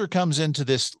Fincher comes into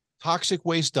this toxic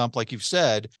waste dump, like you've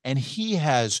said, and he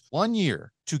has 1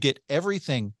 year to get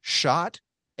everything shot,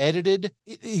 edited.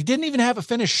 He didn't even have a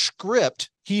finished script.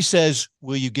 He says,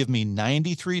 "Will you give me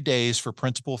 93 days for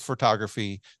principal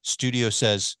photography?" Studio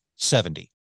says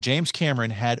 70. James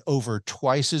Cameron had over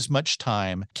twice as much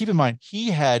time. Keep in mind, he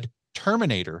had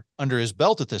Terminator under his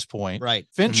belt at this point. Right.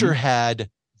 Fincher had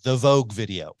the Vogue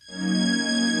video.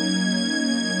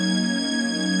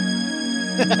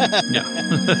 Yeah.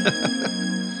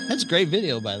 That's a great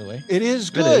video, by the way. It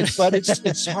is good, but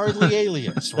it's hardly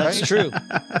Aliens, right? That's true.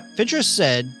 Fincher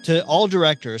said to all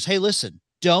directors, hey, listen,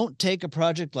 don't take a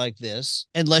project like this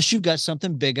unless you've got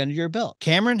something big under your belt.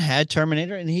 Cameron had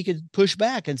Terminator, and he could push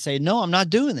back and say, no, I'm not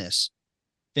doing this.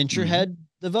 Fincher had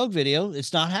the Vogue video.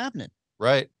 It's not happening.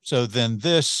 Right. So then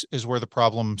this is where the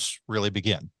problems really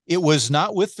begin. It was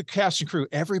not with the cast and crew.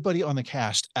 Everybody on the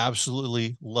cast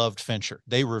absolutely loved Fincher.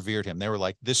 They revered him. They were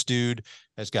like, this dude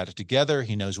has got it together.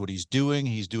 He knows what he's doing.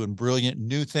 He's doing brilliant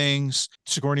new things.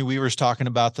 Sigourney Weaver's talking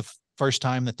about the first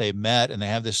time that they met, and they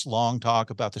have this long talk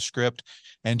about the script.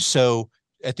 And so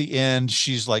at the end,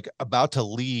 she's like about to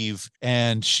leave,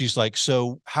 and she's like,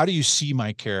 so how do you see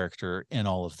my character in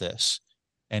all of this?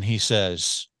 And he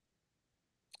says,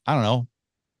 I don't know,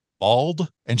 bald.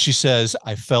 And she says,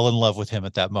 I fell in love with him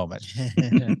at that moment.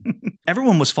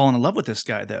 Everyone was falling in love with this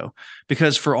guy, though,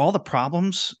 because for all the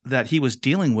problems that he was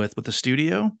dealing with the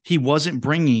studio, he wasn't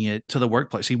bringing it to the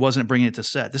workplace. He wasn't bringing it to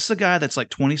set. This is a guy that's like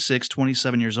 26,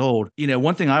 27 years old. You know,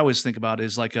 one thing I always think about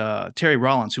is like Terry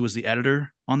Rollins, who was the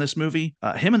editor on this movie.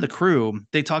 Him and the crew,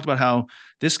 they talked about how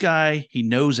this guy, he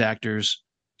knows actors.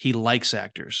 He likes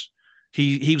actors.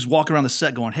 He was walking around the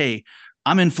set going, hey,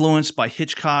 I'm influenced by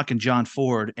Hitchcock and John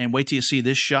Ford, and wait till you see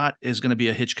this shot is going to be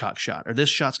a Hitchcock shot, or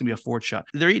this shot's going to be a Ford shot.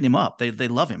 They're eating him up. They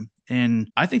love him. And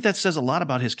I think that says a lot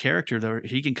about his character, that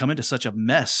he can come into such a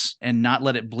mess and not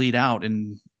let it bleed out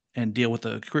and deal with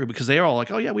the crew, because they are all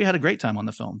like, oh yeah, we had a great time on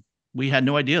the film. We had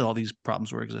no idea all these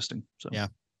problems were existing. So yeah,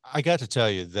 I got to tell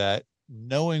you that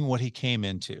knowing what he came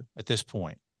into at this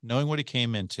point, knowing what he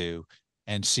came into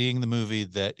and seeing the movie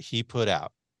that he put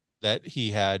out, that he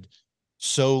had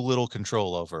so little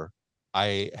control over,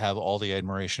 I have all the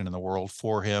admiration in the world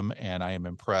for him, and I am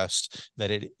impressed that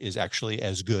it is actually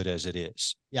as good as it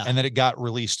is. Yeah. And that it got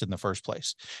released in the first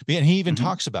place. And he even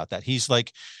talks about that. He's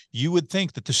like, you would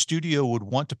think that the studio would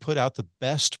want to put out the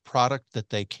best product that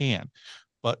they can.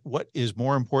 But what is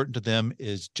more important to them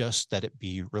is just that it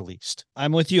be released.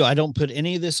 I'm with you. I don't put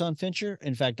any of this on Fincher.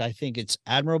 In fact, I think it's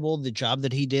admirable, the job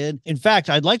that he did. In fact,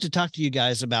 I'd like to talk to you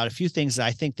guys about a few things that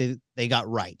I think that they got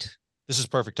right. This is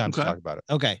perfect time to talk about it.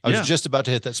 Okay. I was just about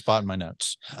to hit that spot in my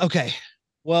notes. Okay.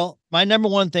 Well, my number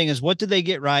one thing is, what did they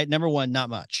get right? Number one, not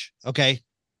much. Okay.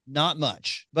 Not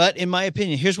much. But in my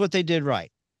opinion, here's what they did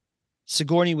right.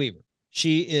 Sigourney Weaver.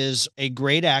 She is a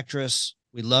great actress.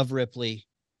 We love Ripley.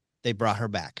 They brought her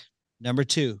back. Number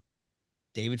two,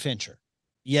 David Fincher.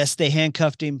 Yes, they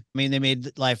handcuffed him. I mean, they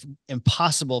made life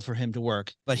impossible for him to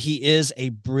work, but he is a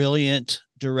brilliant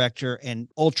director and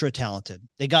ultra talented.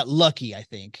 They got lucky, I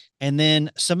think. And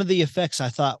then some of the effects I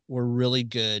thought were really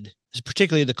good,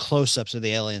 particularly the close-ups of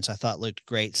the aliens I thought looked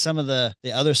great. Some of the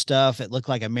other stuff, it looked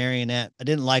like a marionette. I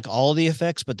didn't like all the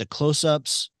effects, but the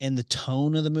close-ups and the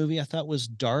tone of the movie I thought was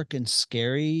dark and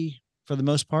scary for the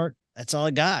most part. That's all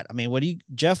I got. I mean,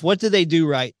 Jeff, what did they do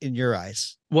right in your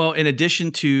eyes? Well, in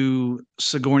addition to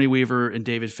Sigourney Weaver and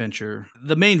David Fincher,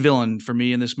 the main villain for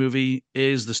me in this movie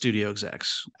is the studio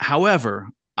execs. However,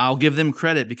 I'll give them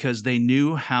credit because they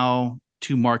knew how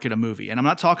to market a movie. And I'm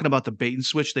not talking about the bait and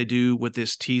switch they do with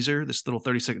this teaser, this little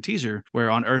 30-second teaser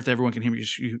where on Earth everyone can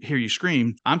hear you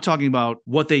scream. I'm talking about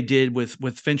what they did with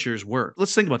Fincher's work.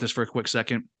 Let's think about this for a quick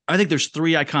second. I think there's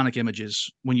 3 iconic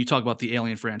images when you talk about the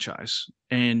Alien franchise,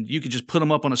 and you could just put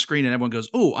them up on a screen and everyone goes,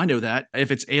 "Oh, I know that." If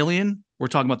it's Alien, we're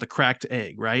talking about the cracked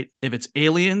egg, right? If it's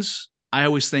Aliens, I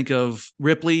always think of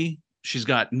Ripley. She's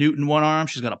got Newt in one arm.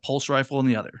 She's got a pulse rifle in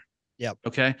the other. Yep.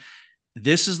 Okay.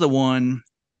 This is the one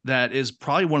that is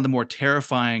probably one of the more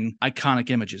terrifying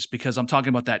iconic images, because I'm talking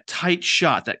about that tight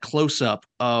shot, that close up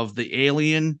of the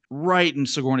alien right in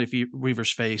Sigourney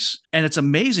Weaver's face. And it's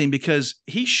amazing because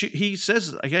he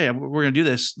says, "Okay, we're going to do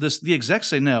this." The execs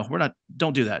say, "No,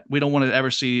 don't do that. We don't want to ever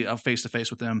see a face to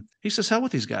face with them." He says, "Hell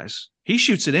with these guys." He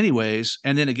shoots it anyways.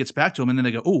 And then it gets back to him. And then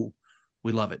they go, "Oh,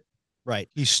 we love it." Right.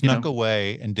 He snuck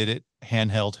away and did it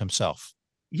handheld himself.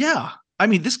 Yeah. I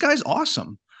mean, this guy's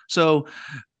awesome. So,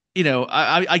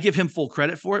 I give him full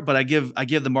credit for it, but I give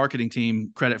the marketing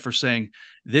team credit for saying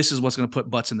this is what's going to put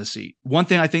butts in the seat. One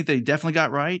thing I think they definitely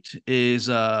got right is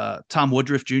Tom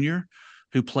Woodruff Jr.,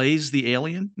 who plays the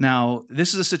alien. Now,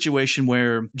 this is a situation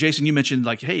where, Jason, you mentioned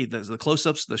like, hey, the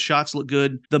close-ups, the shots look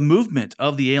good. The movement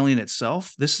of the alien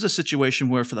itself, this is a situation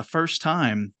where for the first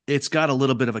time, it's got a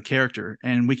little bit of a character.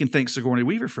 And we can thank Sigourney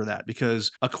Weaver for that,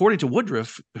 because according to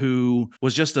Woodruff, who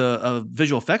was just a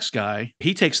visual effects guy,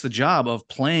 he takes the job of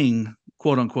playing,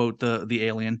 quote unquote, the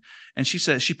alien. And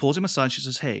she pulls him aside. She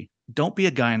says, "Hey, don't be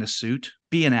a guy in a suit.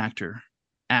 Be an actor.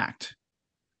 Act."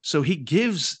 So he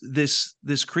gives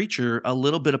this creature a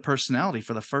little bit of personality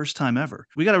for the first time ever.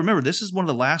 We got to remember, this is one of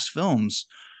the last films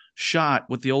shot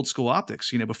with the old school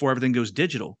optics, before everything goes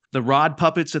digital. The rod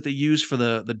puppets that they use for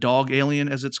the dog alien,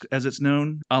 as it's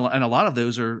known, and a lot of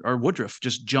those are Woodruff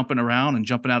just jumping around and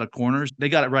jumping out of corners. They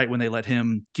got it right when they let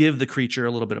him give the creature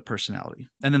a little bit of personality.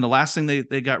 And then the last thing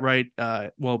they got right,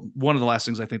 one of the last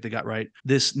things I think they got right,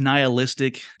 this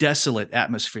nihilistic, desolate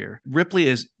atmosphere. Ripley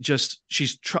is just,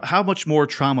 how much more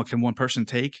trauma can one person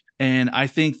take? And I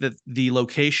think that the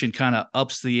location kind of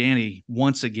ups the ante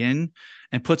once again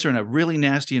and puts her in a really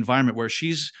nasty environment where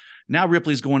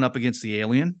Ripley's going up against the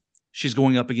alien. She's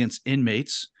going up against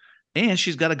inmates, and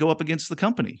she's got to go up against the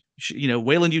company.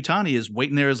 Weyland-Yutani is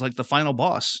waiting there as like the final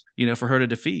boss, for her to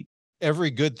defeat. Every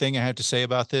good thing I have to say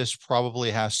about this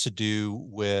probably has to do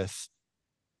with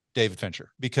David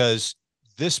Fincher, because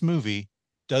this movie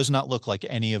does not look like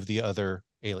any of the other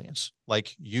aliens.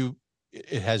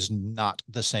 It has not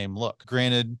the same look.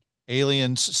 Granted,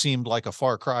 Aliens seemed like a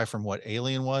far cry from what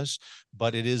Alien was,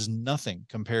 but it is nothing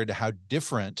compared to how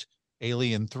different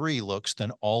Alien 3 looks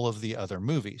than all of the other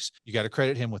movies. You got to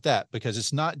credit him with that, because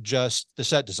it's not just the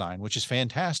set design, which is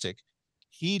fantastic.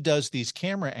 He does these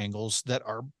camera angles that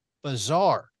are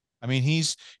bizarre. I mean,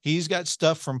 he's got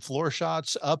stuff from floor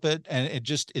shots up it, and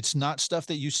it's not stuff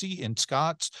that you see in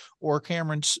Scott's or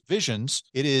Cameron's visions.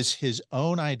 It is his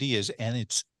own ideas, and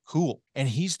it's cool. And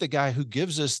he's the guy who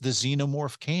gives us the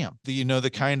xenomorph cam, the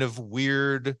kind of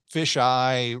weird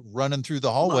fisheye running through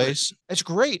the hallways. It's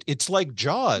great. It's like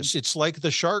Jaws. It's like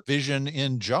the shark vision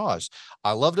in Jaws.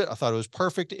 I loved it. I thought it was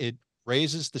perfect. It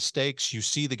raises the stakes. You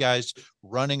see the guys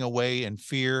running away in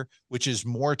fear, which is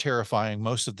more terrifying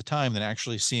most of the time than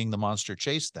actually seeing the monster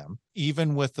chase them.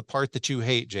 Even with the part that you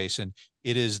hate, Jason,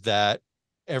 it is that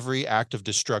every act of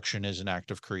destruction is an act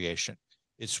of creation.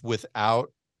 It's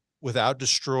without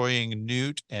destroying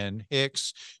Newt and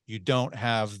Hicks, you don't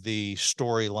have the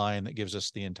storyline that gives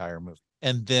us the entire movie.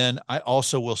 And then I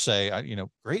also will say,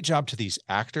 great job to these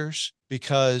actors,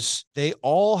 because they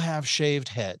all have shaved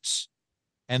heads.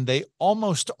 and they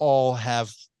almost all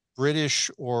have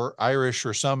British or Irish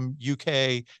or some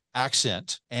UK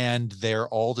accent, and they're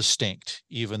all distinct,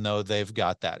 even though they've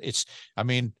got that. I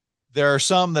mean, there are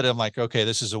some that I'm like, okay,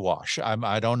 this is a wash.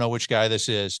 I don't know which guy this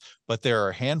is, but there are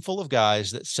a handful of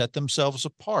guys that set themselves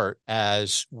apart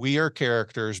as we are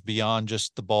characters beyond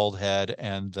just the bald head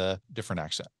and the different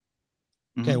accent.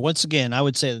 Okay, once again, I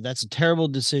would say that that's a terrible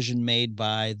decision made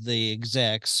by the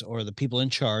execs or the people in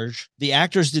charge. The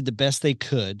actors did the best they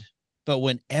could, but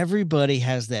when everybody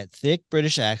has that thick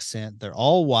British accent, they're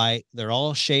all white, they're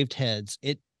all shaved heads,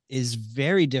 it is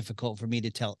very difficult for me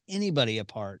to tell anybody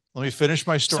apart. Let me finish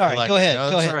my story. Sorry, go ahead.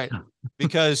 No, go ahead. All right.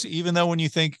 Because even though when you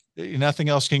think nothing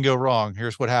else can go wrong,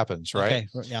 here's what happens, right?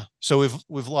 Okay, yeah. So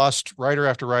we've lost writer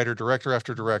after writer, director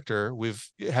after director. We've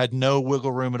had no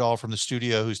wiggle room at all from the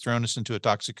studio, who's thrown us into a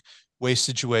toxic waste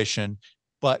situation.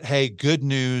 But hey, good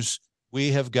news.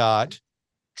 We have got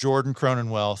Jordan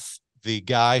Cronenweth, the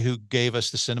guy who gave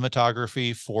us the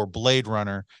cinematography for Blade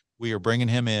Runner. We are bringing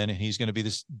him in, and he's going to be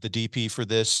the DP for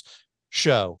this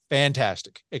show.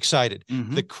 Fantastic. Excited.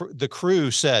 The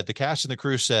cast and the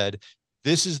crew said,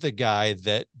 this is the guy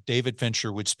that David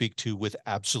Fincher would speak to with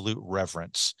absolute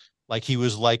reverence. Like he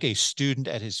was like a student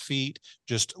at his feet,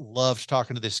 just loved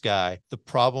talking to this guy. The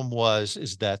problem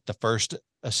is that the first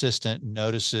assistant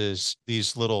notices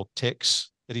these little tics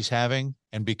that he's having.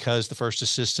 And because the first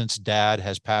assistant's dad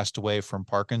has passed away from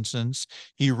Parkinson's,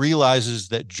 he realizes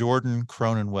that Jordan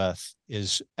Cronenweth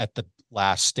is at the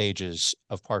last stages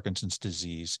of Parkinson's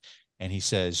disease. And he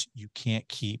says, you can't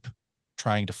keep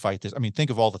trying to fight this. I mean, think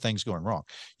of all the things going wrong.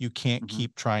 You can't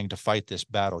keep trying to fight this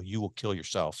battle. You will kill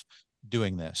yourself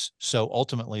doing this. So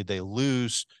ultimately they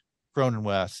lose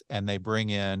Cronenweth and they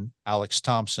bring in Alex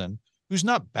Thompson, who's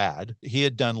not bad. He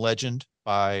had done Legend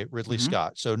by Ridley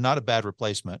Scott. So not a bad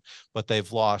replacement, but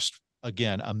they've lost,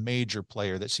 again, a major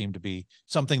player that seemed to be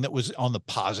something that was on the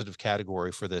positive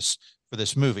category for this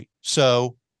movie.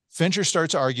 So Fincher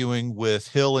starts arguing with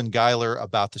Hill and Geiler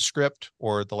about the script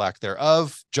or the lack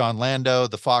thereof. John Lando,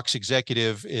 the Fox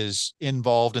executive, is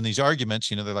involved in these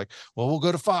arguments. You know, they're like, well, we'll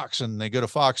go to Fox. And they go to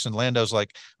Fox, and Lando's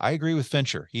like, I agree with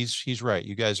Fincher. He's right.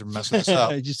 You guys are messing this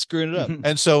up. Just screwing it up.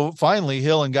 And so finally,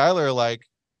 Hill and Geiler are like,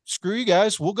 screw you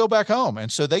guys. We'll go back home.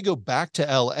 And so they go back to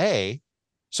LA.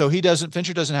 So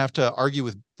Fincher doesn't have to argue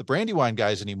with the Brandywine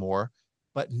guys anymore.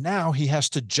 But now he has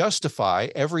to justify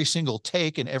every single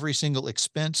take and every single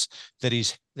expense that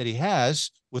he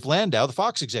has with Landau, the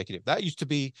Fox executive. That used to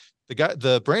be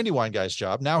the Brandywine guy's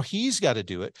job. Now he's got to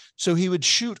do it. So he would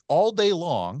shoot all day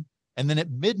long, and then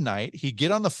at midnight he'd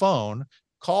get on the phone,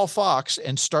 call Fox,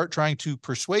 and start trying to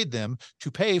persuade them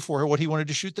to pay for what he wanted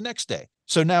to shoot the next day.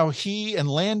 So now he and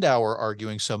Landau are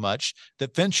arguing so much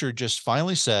that Fincher just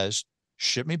finally says,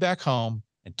 ship me back home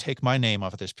and take my name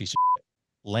off of this piece of shit.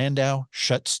 Landau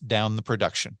shuts down the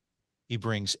production. He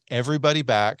brings everybody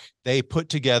back. They put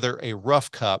together a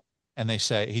rough cut, and they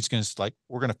say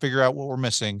we're going to figure out what we're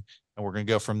missing, and we're going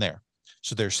to go from there.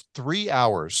 So there's 3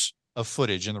 hours of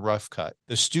footage in the rough cut.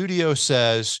 The studio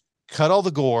says, cut all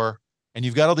the gore, and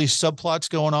you've got all these subplots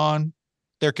going on.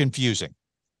 They're confusing.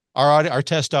 Our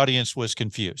test audience was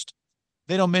confused.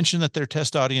 They don't mention that their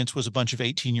test audience was a bunch of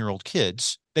 18-year-old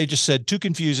kids. They just said, too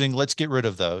confusing. Let's get rid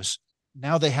of those.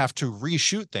 Now they have to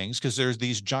reshoot things because there's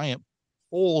these giant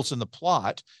holes in the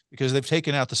plot because they've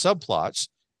taken out the subplots.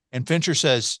 And Fincher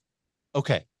says,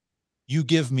 okay, you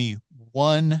give me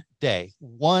 1 day,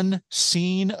 1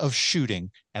 scene of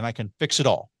shooting, and I can fix it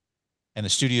all. And the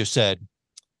studio said,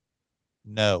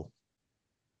 no.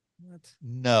 What?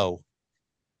 No.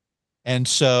 And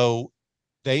so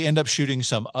they end up shooting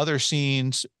some other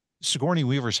scenes. Sigourney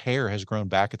Weaver's hair has grown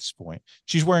back at this point.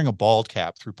 She's wearing a bald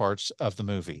cap through parts of the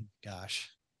movie.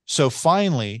 Gosh. So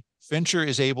finally, Fincher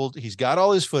he's got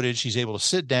all his footage. He's able to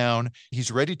sit down. He's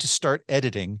ready to start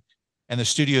editing. And the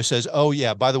studio says, oh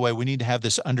yeah, by the way, we need to have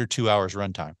this under 2 hours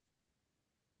runtime.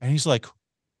 And he's like,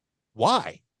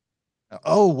 why?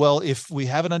 Oh, well, if we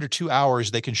have it under 2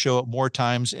 hours, they can show it more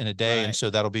times in a day. Right. And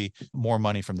so that'll be more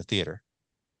money from the theater.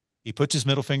 He puts his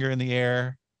middle finger in the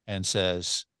air and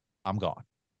says, I'm gone.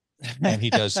 And he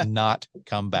does not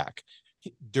come back.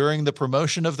 During the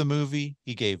promotion of the movie,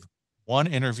 he gave one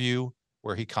interview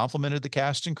where he complimented the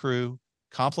cast and crew,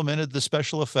 complimented the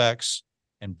special effects,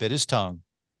 and bit his tongue.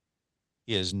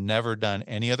 He has never done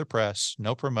any other press,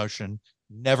 no promotion,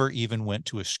 never even went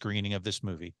to a screening of this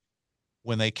movie.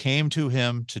 When they came to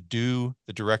him to do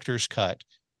the director's cut,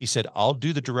 he said, I'll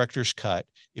do the director's cut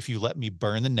if you let me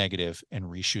burn the negative and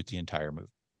reshoot the entire movie.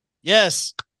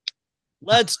 Yes.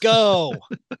 Let's go.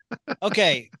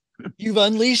 Okay. You've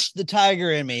unleashed the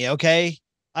tiger in me. Okay.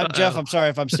 Jeff, I'm sorry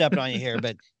if I'm stepping on you here,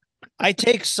 but I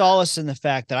take solace in the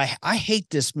fact that I hate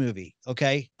this movie.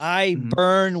 Okay. I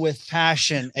burn with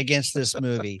passion against this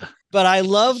movie, but I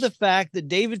love the fact that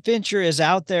David Fincher is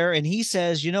out there and he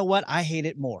says, you know what? I hate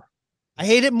it more. I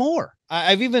hate it more.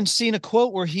 I've even seen a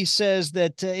quote where he says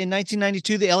that in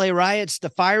 1992, the LA riots, the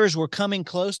fires were coming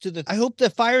close to I hope the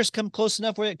fires come close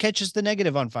enough where it catches the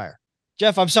negative on fire.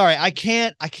 Jeff, I'm sorry. I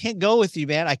can't go with you,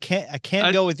 man. I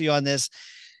can't go with you on this.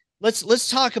 Let's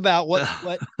talk about what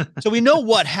so we know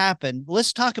what happened.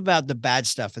 Let's talk about the bad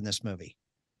stuff in this movie.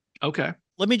 Okay.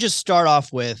 Let me just start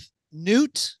off with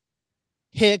Newt,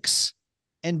 Hicks,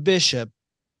 and Bishop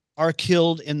are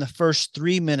killed in the first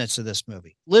 3 minutes of this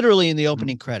movie, literally in the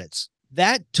opening credits.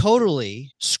 That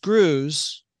totally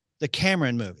screws the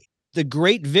Cameron movie. The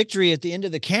great victory at the end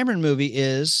of the Cameron movie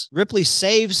is Ripley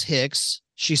saves Hicks.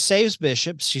 She saves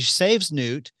Bishop. She saves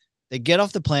Newt. They get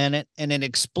off the planet and it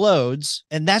explodes.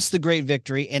 And that's the great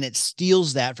victory. And it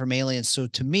steals that from Aliens. So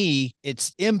to me,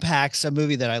 it impacts a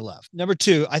movie that I love. Number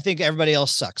two, I think everybody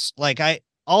else sucks. Like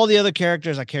all the other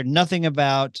characters, I cared nothing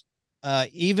about.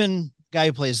 Even guy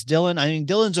who plays Dylan. I mean,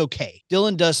 Dylan's okay.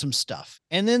 Dylan does some stuff.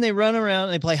 And then they run around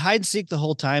and they play hide and seek the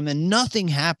whole time and nothing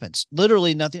happens.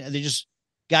 Literally nothing.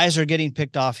 Guys are getting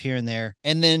picked off here and there.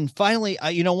 And then finally,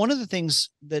 one of the things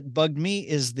that bugged me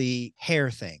is the hair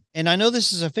thing. And I know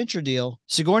this is a Fincher deal.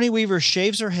 Sigourney Weaver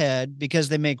shaves her head because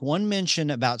they make one mention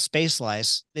about Space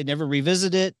Lice. They never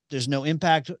revisit it. There's no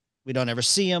impact. We don't ever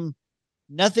see them.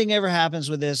 Nothing ever happens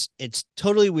with this. It's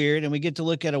totally weird. And we get to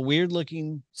look at a weird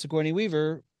looking Sigourney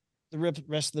Weaver the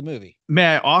rest of the movie.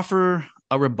 May I offer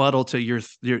a rebuttal to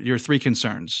your three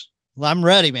concerns? Well, I'm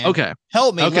ready, man. Okay.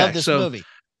 Help me love this movie.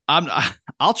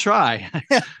 I'll try,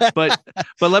 but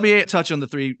let me touch on the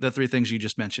three things you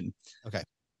just mentioned. Okay.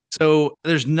 So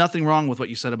there's nothing wrong with what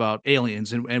you said about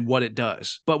Aliens and what it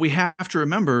does. But we have to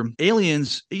remember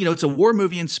Aliens, it's a war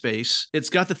movie in space. It's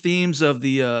got the themes of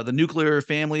the nuclear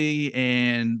family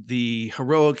and the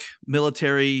heroic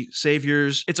military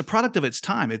saviors. It's a product of its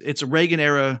time. It's a Reagan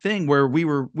era thing where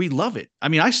we love it. I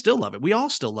mean, I still love it. We all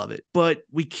still love it. But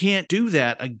we can't do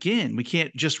that again. We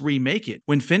can't just remake it.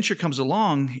 When Fincher comes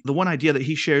along, the one idea that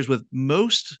he shares with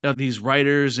most of these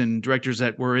writers and directors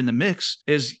that were in the mix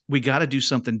is we got to do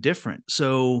something different.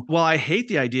 So while I hate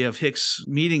the idea of Hicks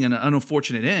meeting an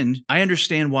unfortunate end, I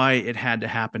understand why it had to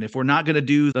happen. If we're not going to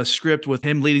do the script with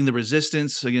him leading the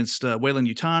resistance against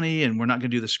Weyland-Yutani, and we're not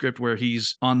going to do the script where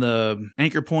he's on the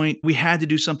anchor point, we had to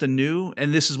do something new,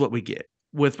 and this is what we get.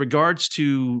 With regards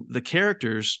to the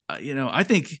characters, I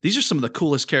think these are some of the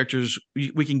coolest characters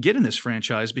we can get in this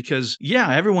franchise because,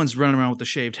 everyone's running around with a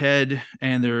shaved head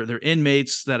and they're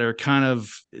inmates that are kind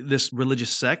of this religious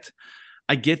sect.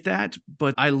 I get that,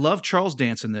 but I love Charles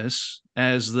Dance in this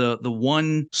as the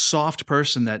one soft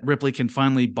person that Ripley can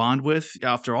finally bond with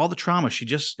after all the trauma.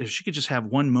 If she could just have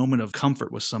one moment of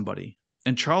comfort with somebody.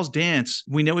 And Charles Dance,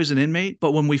 we know he's an inmate,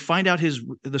 but when we find out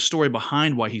the story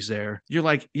behind why he's there, you're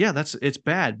like, yeah, it's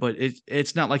bad, but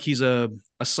it's not like he's a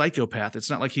psychopath. It's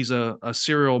not like he's a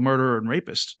serial murderer and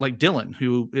rapist like Dylan,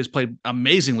 who is played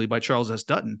amazingly by Charles S.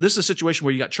 Dutton. This is a situation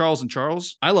where you got Charles and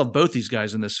Charles. I love both these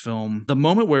guys in this film. The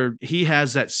moment where he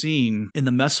has that scene in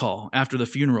the mess hall after the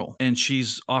funeral and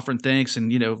she's offering thanks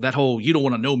and, that whole, you don't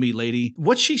want to know me, lady.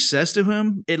 What she says to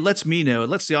him, it lets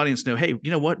the audience know, hey,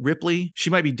 you know what? Ripley,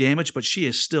 she might be damaged, but she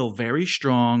is still very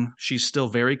strong. She's still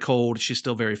very cold. She's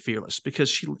still very fearless because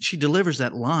she delivers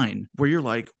that line where you're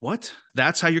like, what?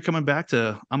 That's how you're coming back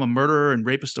to I'm a murderer and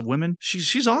rapist of women.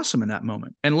 She's awesome in that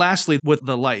moment. And lastly, with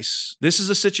the lice, this is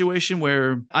a situation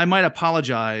where I might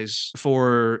apologize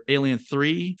for Alien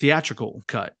 3 theatrical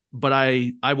cut. But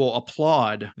I will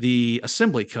applaud the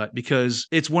assembly cut because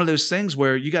it's one of those things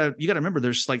where you got to remember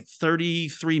there's like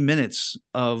 33 minutes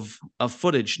of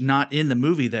footage not in the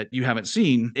movie that you haven't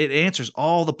seen. It answers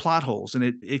all the plot holes and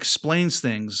it explains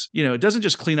things. It doesn't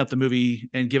just clean up the movie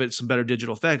and give it some better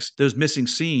digital effects. Those missing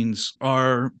scenes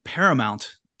are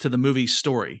paramount to the movie's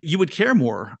story. You would care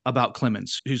more about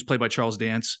Clemens, who's played by Charles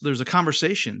Dance. There's a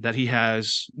conversation that he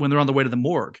has when they're on the way to the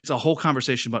morgue. It's a whole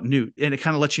conversation about Newt. And it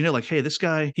kind of lets you know, like, hey, this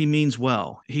guy, he means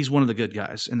well. He's one of the good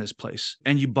guys in this place.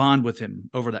 And you bond with him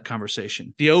over that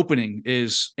conversation. The opening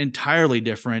is entirely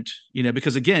different,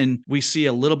 because again, we see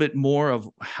a little bit more of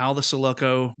how the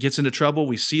Sulaco gets into trouble.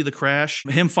 We see the crash.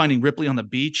 Him finding Ripley on the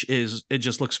beach it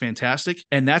just looks fantastic.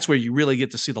 And that's where you really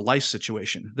get to see the lice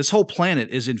situation. This whole planet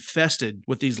is infested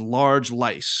with these these large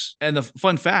lice. And the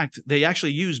fun fact, they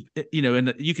actually use,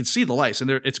 and you can see the lice and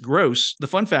it's gross. The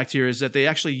fun fact here is that they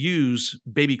actually use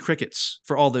baby crickets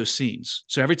for all those scenes.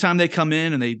 So every time they come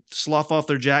in and they slough off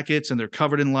their jackets and they're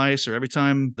covered in lice, or every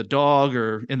time the dog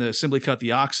or in the assembly cut,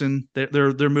 the oxen,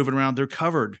 they're moving around, they're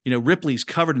covered. Ripley's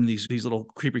covered in these little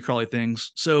creepy crawly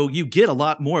things. So you get a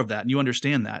lot more of that and you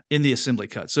understand that in the assembly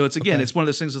cut. So it's it's one of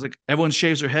those things that's like everyone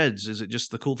shaves their heads. Is it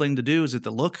just the cool thing to do? Is it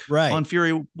the look on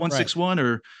Fury 161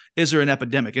 or is there an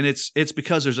epidemic? And it's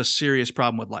because there's a serious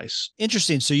problem with lice.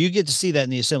 Interesting. So you get to see that in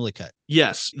the assembly cut.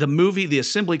 Yes. The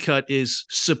assembly cut is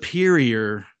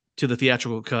superior to the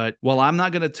theatrical cut. Well, I'm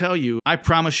not going to tell you, I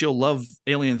promise you'll love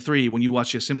Alien 3 when you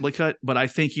watch the assembly cut, but I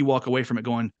think you walk away from it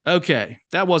going, okay,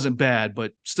 that wasn't bad,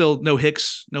 but still no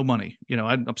Hicks, no money.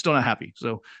 I'm still not happy.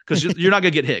 So, because you're not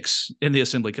going to get Hicks in the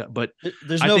assembly cut, but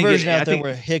there's no version out there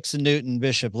where Hicks and Newt and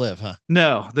Bishop live, huh?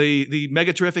 No, the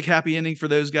mega terrific happy ending for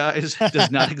those guys does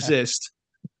not exist.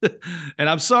 And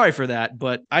I'm sorry for that,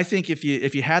 but I think if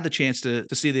you had the chance to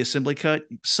see the assembly cut,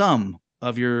 some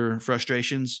of your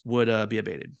frustrations would be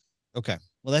abated. Okay.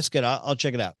 Well, that's good. I'll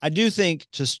check it out. I do think,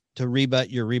 just to rebut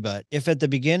your rebut, if at the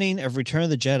beginning of Return of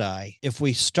the Jedi, if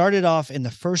we started off in the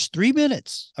first 3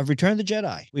 minutes of Return of the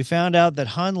Jedi, we found out that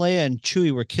Han, Leia, and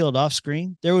Chewie were killed off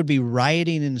screen, there would be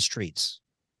rioting in the streets.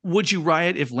 Would you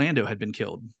riot if Lando had been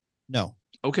killed? No.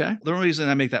 Okay. The only reason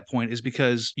I make that point is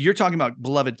because you're talking about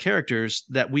beloved characters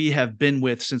that we have been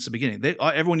with since the beginning.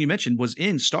 Everyone you mentioned was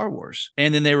in Star Wars,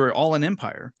 and then they were all in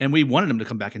Empire, and we wanted them to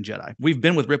come back in Jedi. We've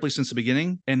been with Ripley since the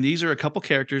beginning, and these are a couple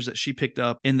characters that she picked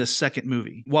up in the second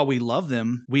movie. While we love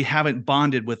them, we haven't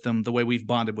bonded with them the way we've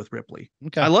bonded with Ripley.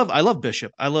 Okay. I love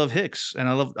Bishop. I love Hicks, and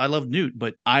I love Newt,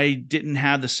 but I didn't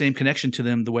have the same connection to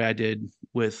them the way I did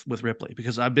with Ripley,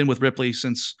 because I've been with Ripley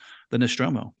since the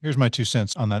Nostromo. Here's my 2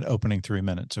 cents on that opening 3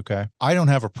 minutes. Okay. I don't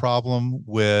have a problem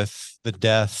with the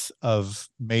death of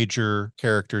major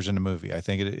characters in a movie. I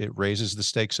think it raises the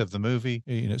stakes of the movie.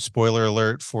 Spoiler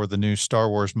alert for the new Star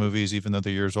Wars movies, even though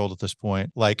they're years old at this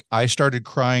point. Like, I started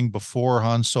crying before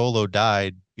Han Solo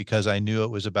died because I knew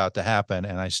it was about to happen,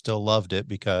 and I still loved it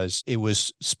because it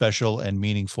was special and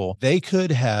meaningful. They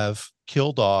could have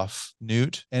killed off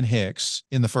Newt and Hicks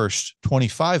in the first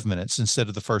 25 minutes instead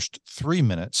of the first 3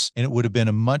 minutes, and it would have been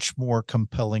a much more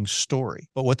compelling story.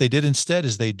 But what they did instead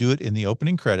is they do it in the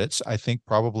opening credits, I think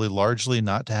probably largely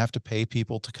not to have to pay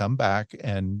people to come back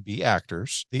and be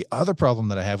actors. The other problem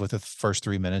that I have with the first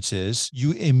 3 minutes is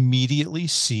you immediately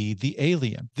see the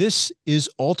alien. This is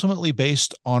ultimately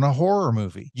based on a horror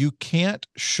movie. You can't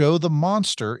show the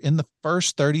monster in the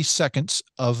first 30 seconds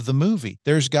of the movie.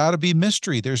 There's got to be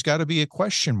mystery. There's got to be a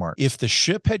question mark. If the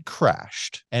ship had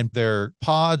crashed and their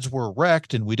pods were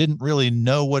wrecked and we didn't really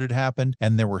know what had happened,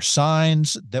 and there were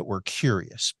signs that were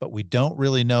curious, but we don't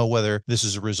really know whether this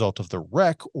is a result of the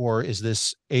wreck or is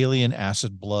this alien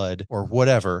acid blood or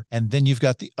whatever. And then you've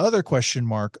got the other question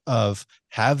mark of,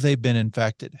 have they been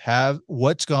infected?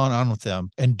 What's gone on with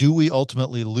them? And do we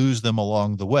ultimately lose them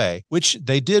along the way? Which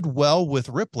they did well with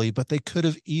Ripley, but they could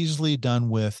have easily done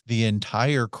with the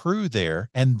entire crew there.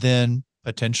 And then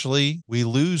potentially we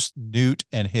lose Newt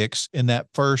and Hicks in that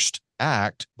first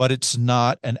act, but it's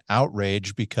not an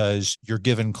outrage because you're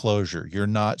given closure. You're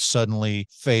not suddenly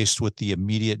faced with the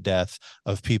immediate death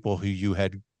of people who you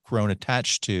had grown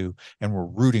attached to and were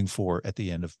rooting for at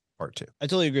the end of part 2. I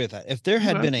totally agree with that. If there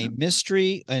had been a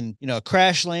mystery and, a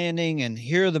crash landing and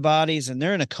here are the bodies and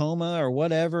they're in a coma or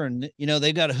whatever, and,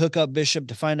 they got to hook up Bishop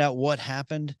to find out what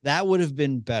happened, that would have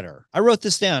been better. I wrote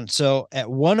this down. So at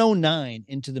 109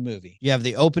 into the movie, you have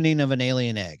the opening of an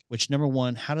alien egg, which, number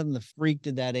one, how did the freak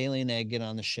did that alien egg get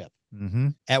on the ship? Mm-hmm.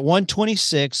 At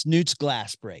 126, Newt's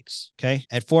glass breaks. Okay.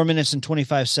 At 4 minutes and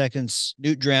 25 seconds,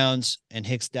 Newt drowns and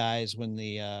Hicks dies when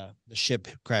the ship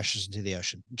crashes into the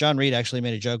ocean. John Reed actually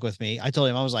made a joke with me. I told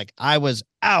him, I was like, I was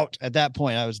out at that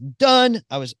point. I was done.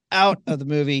 I was out of the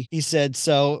movie. He said,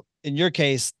 so in your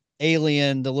case,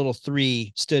 Alien, the little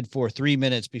 3 stood for 3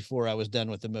 minutes before I was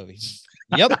done with the movie.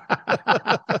 Yep.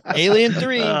 Alien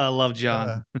 3. I love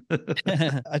John.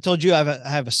 I told you I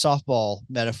have a softball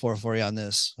metaphor for you on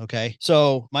this. Okay.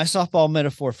 So my softball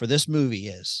metaphor for this movie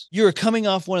is you are coming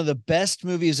off one of the best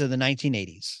movies of the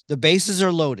 1980s. The bases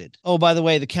are loaded. Oh, by the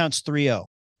way, the count's 3-0.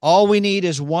 All we need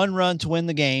is one run to win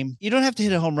the game. You don't have to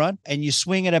hit a home run, and you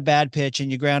swing at a bad pitch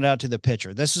and you ground out to the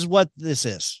pitcher. This is what this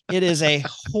is. It is a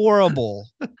horrible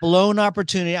blown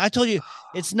opportunity. I told you,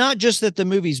 it's not just that the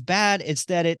movie's bad. It's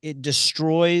that it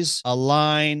destroys a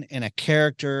line and a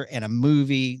character and a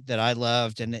movie that I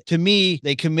loved. And to me,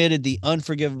 they committed the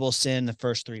unforgivable sin the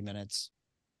first 3 minutes.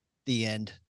 The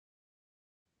end.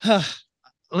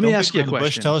 let me Don't ask beat you a around the bush.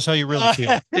 question. Tell us how you really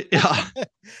feel. Yeah.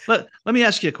 Let me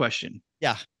ask you a question.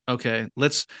 Yeah. Okay.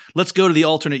 Let's go to the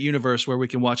alternate universe where we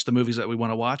can watch the movies that we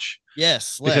want to watch.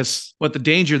 Yes. Because what the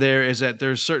danger there is that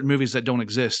there's certain movies that don't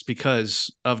exist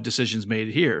because of decisions made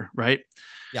here, right?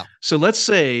 Yeah. So let's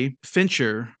say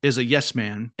Fincher is a yes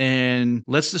man and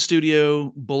lets the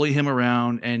studio bully him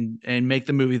around and make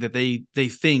the movie that they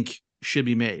think should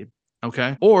be made.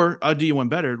 Okay. Or I'll do you one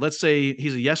better. Let's say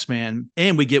he's a yes man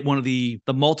and we get one of the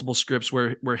multiple scripts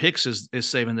where Hicks is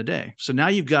saving the day. So now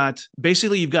you've got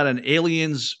an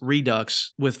Aliens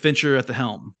Redux with Fincher at the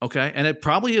helm. Okay. And it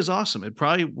probably is awesome.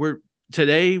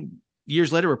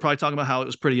 Years later, we're probably talking about how it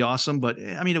was pretty awesome, but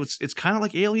I mean, it's kind of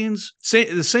like Aliens,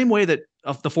 the same way that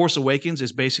The Force Awakens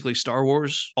is basically Star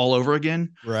Wars all over again.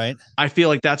 Right. I feel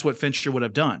like that's what Fincher would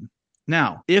have done.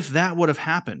 Now, if that would have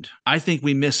happened, I think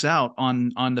we miss out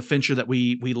on the Fincher that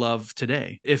we love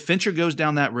today. If Fincher goes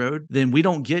down that road, then we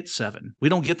don't get Seven. We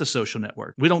don't get The Social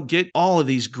Network. We don't get all of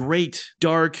these great,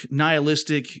 dark,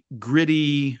 nihilistic,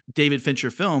 gritty David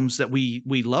Fincher films that we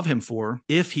love him for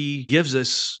if he gives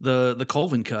us the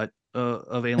Colvin cut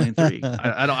of Alien 3.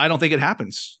 I don't think it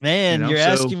happens. Man, you're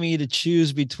asking me to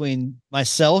choose between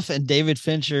myself and David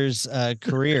Fincher's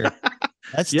career.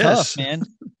 That's tough, man,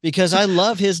 because I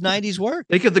love his 90s work.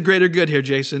 Think of the greater good here,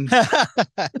 Jason.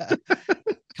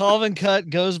 Colvin cut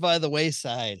goes by the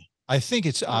wayside. I think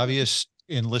it's obvious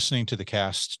in listening to the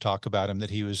cast talk about him that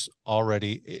he was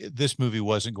this movie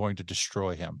wasn't going to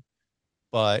destroy him,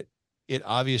 but it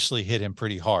obviously hit him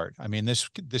pretty hard. I mean, this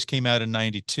came out in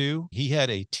 92. He had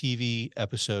a TV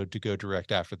episode to go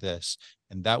direct after this,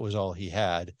 and that was all he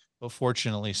had. But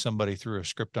fortunately, somebody threw a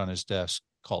script on his desk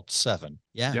called Seven.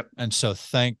 Yeah. Yep. And so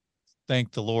thank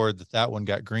the Lord that one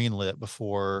got greenlit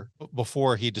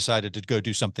before he decided to go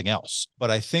do something else.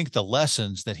 But I think the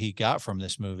lessons that he got from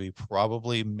this movie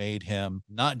probably made him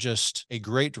not just a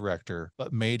great director,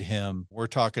 but made him, we're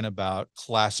talking about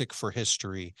classic for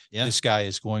history. Yeah. It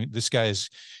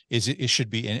should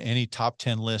be in any top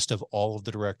 10 list of all of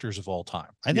the directors of all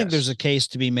time. I think there's a case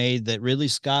to be made that Ridley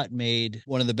Scott made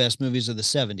one of the best movies of the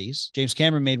 70s. James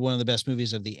Cameron made one of the best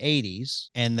movies of the 80s,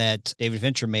 and that David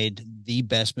Fincher made the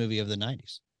best movie of the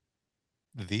 90s.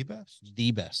 The best?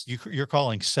 The best. You're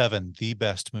calling Seven the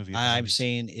best movie? I'm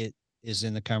saying it is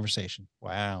in the conversation.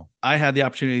 Wow. I had the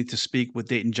opportunity to speak with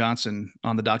Dayton Johnson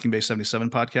on the Docking Bay 77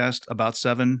 podcast about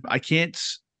Seven. I can't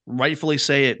rightfully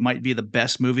say it might be the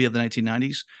best movie of the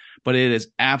 1990s, but it is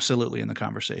absolutely in the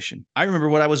conversation. I remember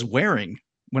what I was wearing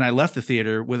when I left the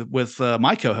theater with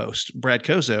my co-host, Brad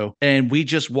Kozo, and we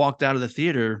just walked out of the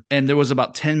theater and there was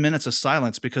about 10 minutes of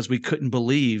silence because we couldn't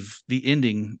believe the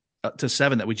ending to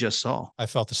Seven that we just saw. I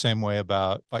felt the same way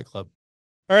about Fight Club.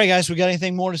 All right, guys, we got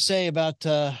anything more to say about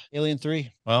Alien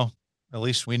 3? Well, at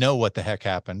least we know what the heck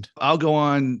happened. I'll go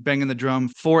on banging the drum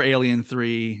for Alien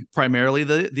 3, primarily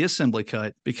the assembly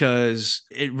cut, because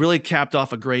it really capped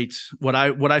off a great, what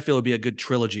I feel would be a good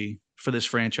trilogy for this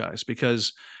franchise.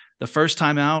 Because the first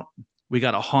time out, we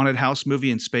got a haunted house movie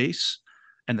in space.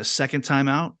 And the second time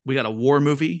out, we got a war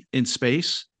movie in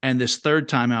space. And this third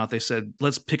time out, they said,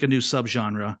 let's pick a new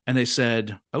subgenre. And they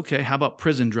said, okay, how about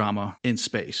prison drama in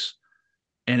space?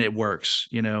 And it works,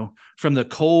 from the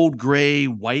cold gray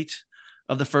white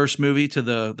of the first movie to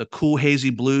the cool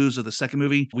hazy blues of the second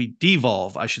movie. We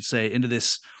devolve, I should say, into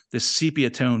this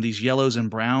sepia tone, these yellows and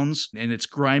browns, and it's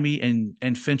grimy.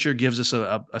 And Fincher gives us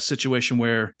a situation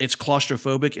where it's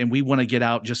claustrophobic and we want to get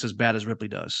out just as bad as Ripley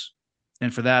does.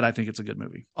 And for that, I think it's a good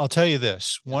movie. I'll tell you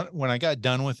this. When I got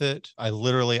done with it, I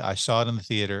saw it in the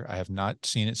theater. I have not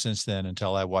seen it since then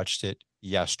until I watched it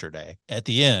yesterday. At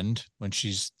the end, when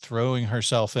she's throwing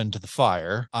herself into the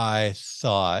fire, I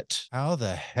thought, how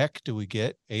the heck do we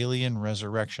get Alien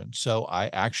Resurrection? So I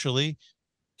actually,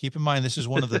 keep in mind, this is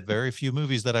one of the very few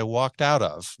movies that I walked out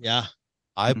of. Yeah.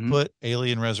 I put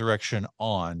Alien Resurrection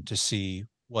on to see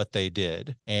what they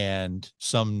did, and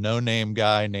some no-name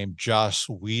guy named Joss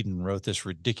Whedon wrote this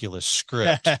ridiculous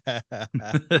script.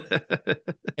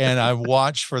 And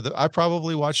I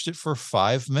probably watched it for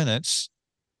 5 minutes,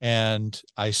 and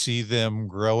I see them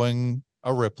growing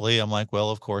a Ripley. I'm like,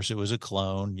 well, of course it was a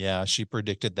clone. Yeah, she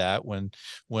predicted that when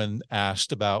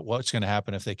asked about what's going to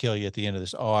happen if they kill you at the end of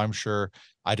this. Oh, I'm sure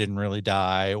I didn't really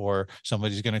die, or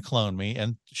somebody's going to clone me.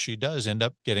 And she does end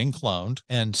up getting cloned.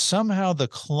 And somehow the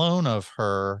clone of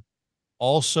her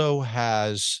also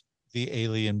has the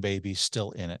alien baby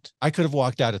still in it. I could have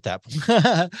walked out at that point.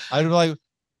 I'd be like,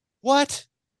 what?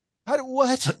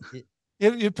 What?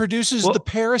 It produces the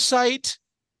parasite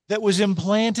that was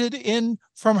implanted in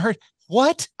from her.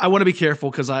 What? I want to be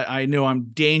careful because I know I'm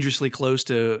dangerously close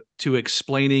to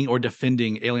explaining or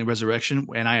defending Alien Resurrection,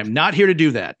 and I am not here to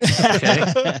do that.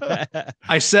 Okay.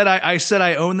 I said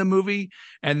I own the movie,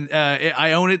 and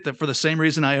I own it for the same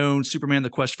reason I own Superman: The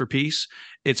Quest for Peace.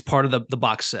 It's part of the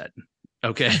box set.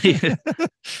 Okay.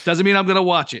 Doesn't mean I'm going to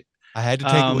watch it. I had to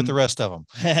take it with the rest of them.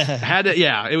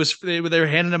 Yeah, they were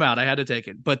handing them out. I had to take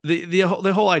it. But the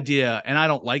whole idea, and I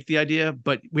don't like the idea,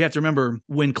 but we have to remember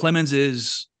when Clemens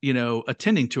is,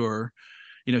 attending to her,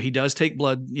 he does take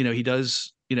blood, he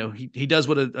does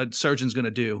what a surgeon's going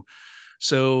to do.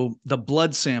 So the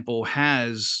blood sample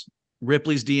has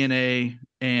Ripley's DNA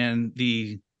and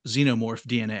the xenomorph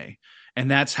DNA. And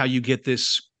that's how you get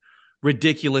this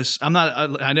ridiculous. I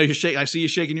know you're shaking. I see you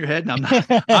shaking your head,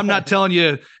 and I'm not telling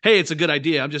you, hey, it's a good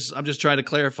idea. I'm just trying to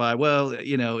clarify. Well,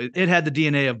 it had the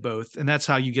DNA of both, and that's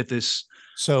how you get this.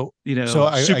 So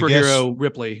superhero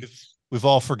Ripley. We've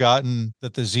all forgotten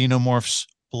that the xenomorph's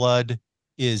blood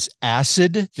is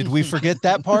acid. Did we forget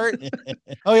that part?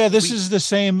 Oh yeah, this is the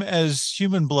same as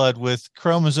human blood with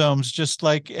chromosomes, just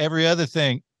like every other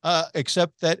thing,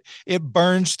 except that it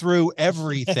burns through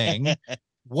everything.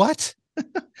 What?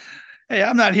 Hey,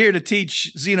 I'm not here to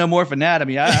teach xenomorph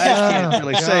anatomy. I can't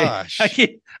really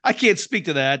say. I can't speak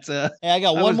to that. Hey, I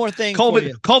got one more thing.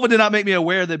 Colvin did not make me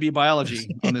aware there'd be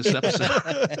biology on this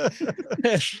episode.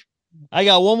 I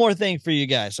got one more thing for you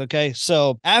guys. Okay.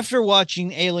 So after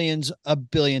watching Aliens a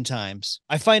billion times,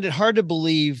 I find it hard to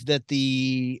believe that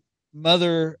the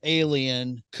mother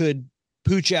alien could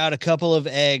pooch out a couple of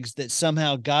eggs that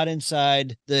somehow got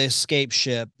inside the escape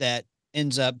ship that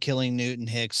ends up killing Newton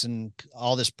Hicks and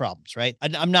all this problems, right?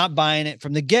 I'm not buying it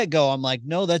from the get-go. I'm like,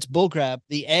 no, that's bullcrap.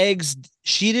 The eggs,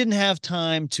 she didn't have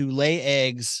time to lay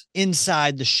eggs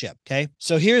inside the ship, okay?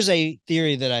 So here's a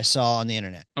theory that I saw on the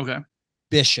internet. Okay.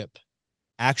 Bishop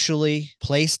actually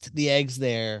placed the eggs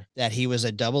there, that he was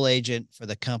a double agent for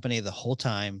the company the whole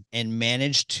time and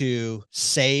managed to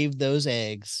save those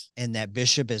eggs, and that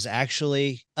Bishop is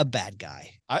actually a bad guy.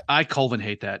 I Colvin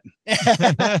hate that.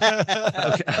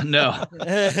 Okay, no.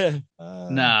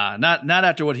 Nah, not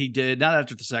after what he did, not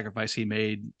after the sacrifice he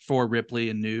made for Ripley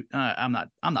and Newt. I'm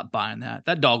not buying that.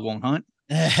 That dog won't hunt.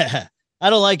 I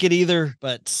don't like it either,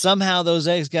 but somehow those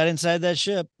eggs got inside that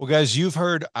ship. Well, guys, you've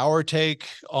heard our take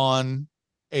on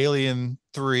Alien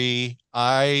 3.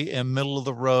 I am middle of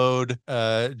the road.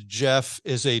 Jeff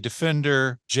is a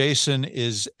defender. Jason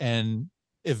is an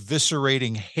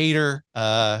eviscerating hater.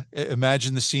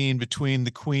 Imagine the scene between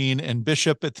the Queen and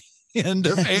Bishop at the end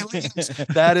of Aliens.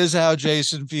 That is how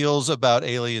Jason feels about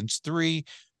Aliens 3.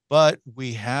 But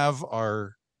we have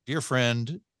our dear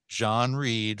friend, John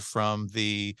Reed from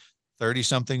the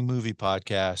 30-something movie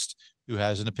podcast, who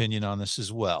has an opinion on this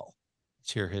as well.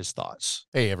 Let's hear his thoughts.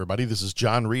 Hey, everybody. This is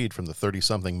John Reed from the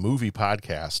 30-something movie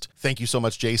podcast. Thank you so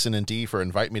much, Jason and Dee, for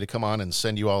inviting me to come on and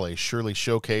send you all a Shirley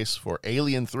showcase for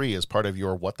Alien 3 as part of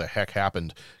your What the Heck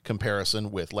Happened comparison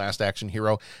with Last Action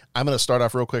Hero. I'm going to start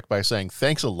off real quick by saying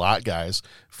thanks a lot, guys,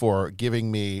 for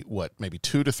giving me, maybe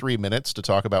 2 to 3 minutes to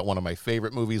talk about one of my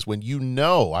favorite movies when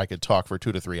I could talk for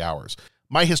 2 to 3 hours.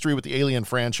 My history with the Alien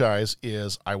franchise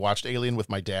is I watched Alien with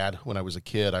my dad when I was a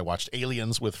kid. I watched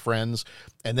Aliens with friends.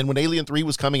 And then when Alien 3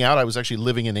 was coming out, I was actually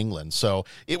living in England. So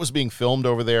it was being filmed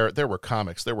over there. There were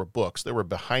comics, there were books, there were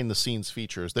behind-the-scenes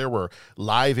features, there were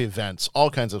live events,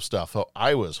 all kinds of stuff. So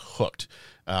I was hooked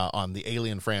on the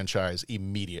Alien franchise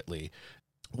immediately.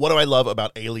 What do I love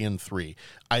about Alien 3?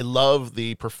 I love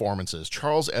the performances.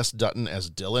 Charles S. Dutton as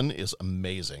Dylan is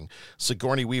amazing.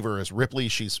 Sigourney Weaver as Ripley,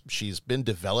 she's been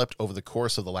developed over the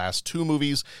course of the last 2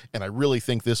 movies, and I really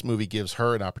think this movie gives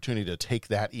her an opportunity to take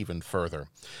that even further.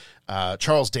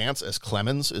 Charles Dance as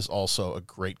Clemens is also a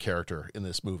great character in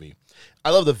this movie. I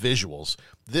love the visuals.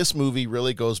 This movie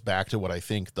really goes back to what I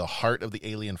think the heart of the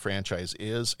Alien franchise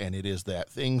is, and it is that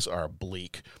things are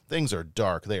bleak. Things are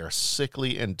dark. They are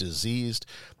sickly and diseased.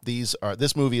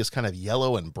 This movie is kind of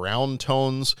yellow and brown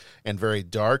tones and very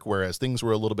dark, whereas things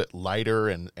were a little bit lighter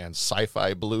and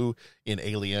sci-fi blue in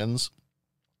Aliens.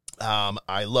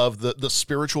 I love the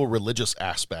spiritual religious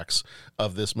aspects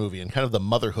of this movie and kind of the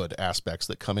motherhood aspects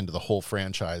that come into the whole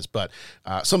franchise. But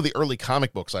some of the early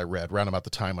comic books I read around about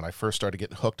the time when I first started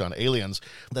getting hooked on Aliens,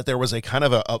 that there was a kind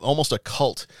of almost a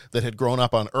cult that had grown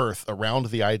up on Earth around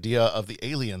the idea of the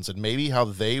aliens and maybe how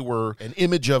they were an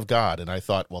image of God. And I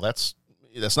thought, well, that's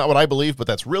not what I believe, but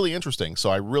that's really interesting. So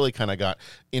I really kind of got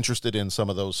interested in some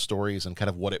of those stories and kind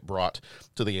of what it brought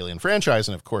to the Alien franchise.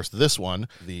 And of course, this one,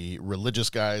 the religious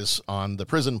guys on the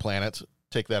prison planet,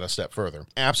 take that a step further.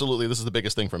 Absolutely, this is the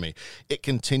biggest thing for me. It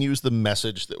continues the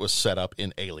message that was set up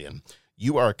in Alien.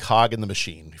 You are a cog in the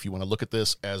machine. If you want to look at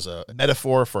this as a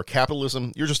metaphor for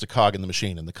capitalism, you're just a cog in the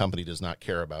machine and the company does not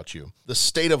care about you. The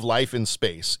state of life in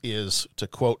space is, to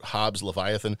quote Hobbes'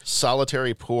 Leviathan,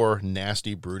 solitary, poor,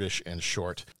 nasty, brutish, and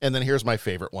short. And then here's my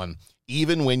favorite one.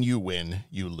 Even when you win,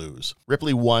 you lose.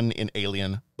 Ripley won in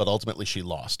Alien, but ultimately she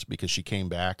lost because she came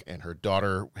back and her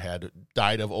daughter had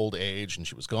died of old age and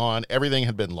she was gone. Everything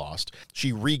had been lost.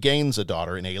 She regains a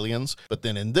daughter in Aliens, but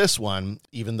then in this one,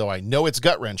 even though I know it's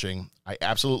gut-wrenching, I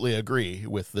absolutely agree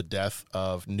with the death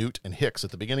of Newt and Hicks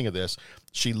at the beginning of this.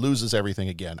 She loses everything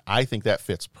again. I think that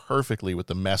fits perfectly with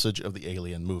the message of the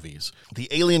Alien movies. The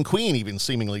Alien Queen even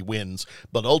seemingly wins,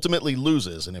 but ultimately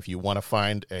loses. And if you want to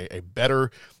find a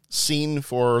better scene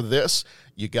for this,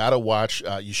 you gotta watch,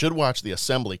 you should watch the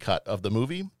assembly cut of the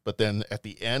movie, but then at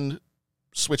the end,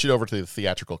 switch it over to the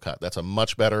theatrical cut. That's a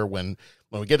much better, when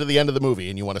we get to the end of the movie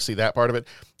and you want to see that part of it,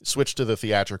 switch to the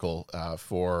theatrical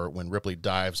for when Ripley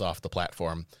dives off the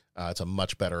platform. It's a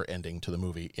much better ending to the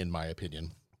movie, in my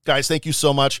opinion. Guys, thank you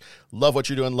so much. Love what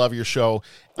you're doing. Love your show.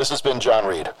 This has been John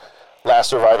Reed, last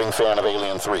surviving fan of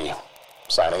Alien 3,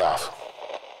 signing off.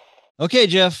 Okay,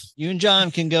 Jeff, you and John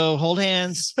can go hold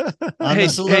hands.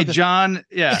 Hey, John.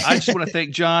 Yeah, I just want to thank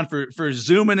John for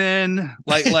zooming in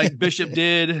like Bishop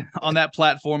did on that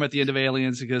platform at the end of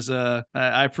Aliens, because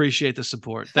I appreciate the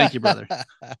support. Thank you, brother.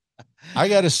 I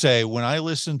got to say, when I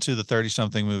listen to the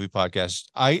 30-something movie podcast,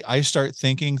 I start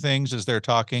thinking things as they're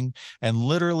talking. And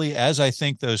literally as I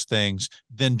think those things,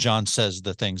 then John says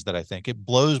the things that I think. It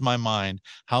blows my mind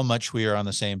how much we are on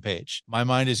the same page. My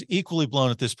mind is equally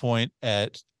blown at this point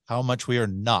at how much we are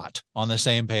not on the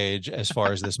same page as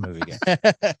far as this movie goes.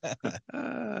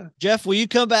 Jeff, will you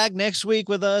come back next week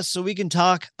with us so we can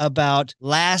talk about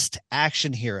Last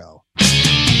Action Hero?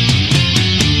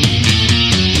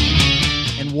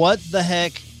 And what the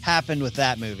heck happened with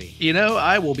that movie? You know,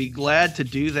 I will be glad to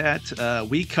do that.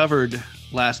 We covered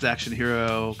Last Action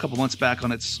Hero a couple months back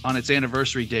on its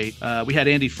anniversary date. We had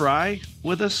Andy Fry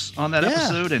with us on that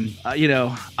episode, and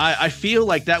I feel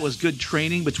like that was good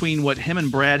training between what him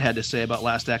and Brad had to say about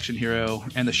Last Action Hero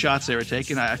and the shots they were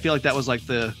taking. I feel like that was like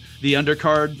the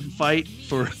undercard fight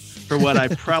for what I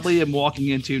probably am walking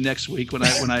into next week when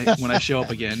I show up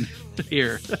again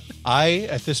here. I,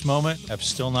 at this moment, have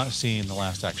still not seen The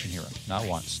Last Action Hero. Not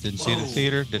once. Didn't see it at the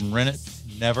theater. Didn't rent it.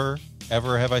 Never,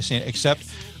 ever have I seen it, except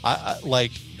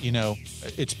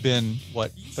it's been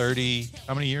what, 30,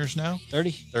 how many years now?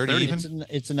 30 even?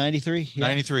 It's a 93. Yeah.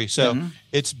 93. So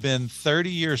It's been 30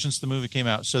 years since the movie came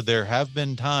out. So there have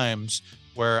been times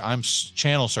where I'm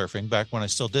channel surfing back when I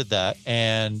still did that.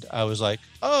 And I was like,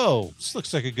 oh, this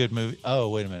looks like a good movie. Oh,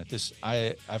 wait a minute.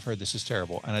 I've heard this is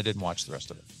terrible. And I didn't watch the rest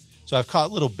of it. So I've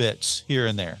caught little bits here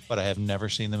and there, but I have never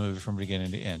seen the movie from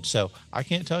beginning to end. So I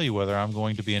can't tell you whether I'm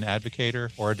going to be an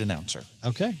advocator or a denouncer.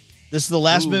 Okay. This is the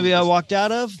last movie I walked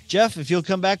out of. Jeff, if you'll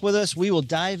come back with us, we will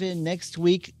dive in next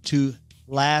week to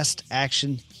Last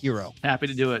Action Hero. Happy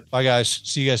to do it. Bye, guys.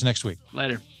 See you guys next week.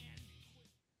 Later.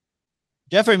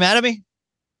 Jeffrey, mad at me?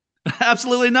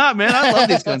 Absolutely not, man. I love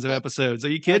these kinds of episodes. Are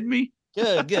you kidding me?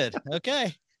 Good.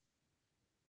 Okay.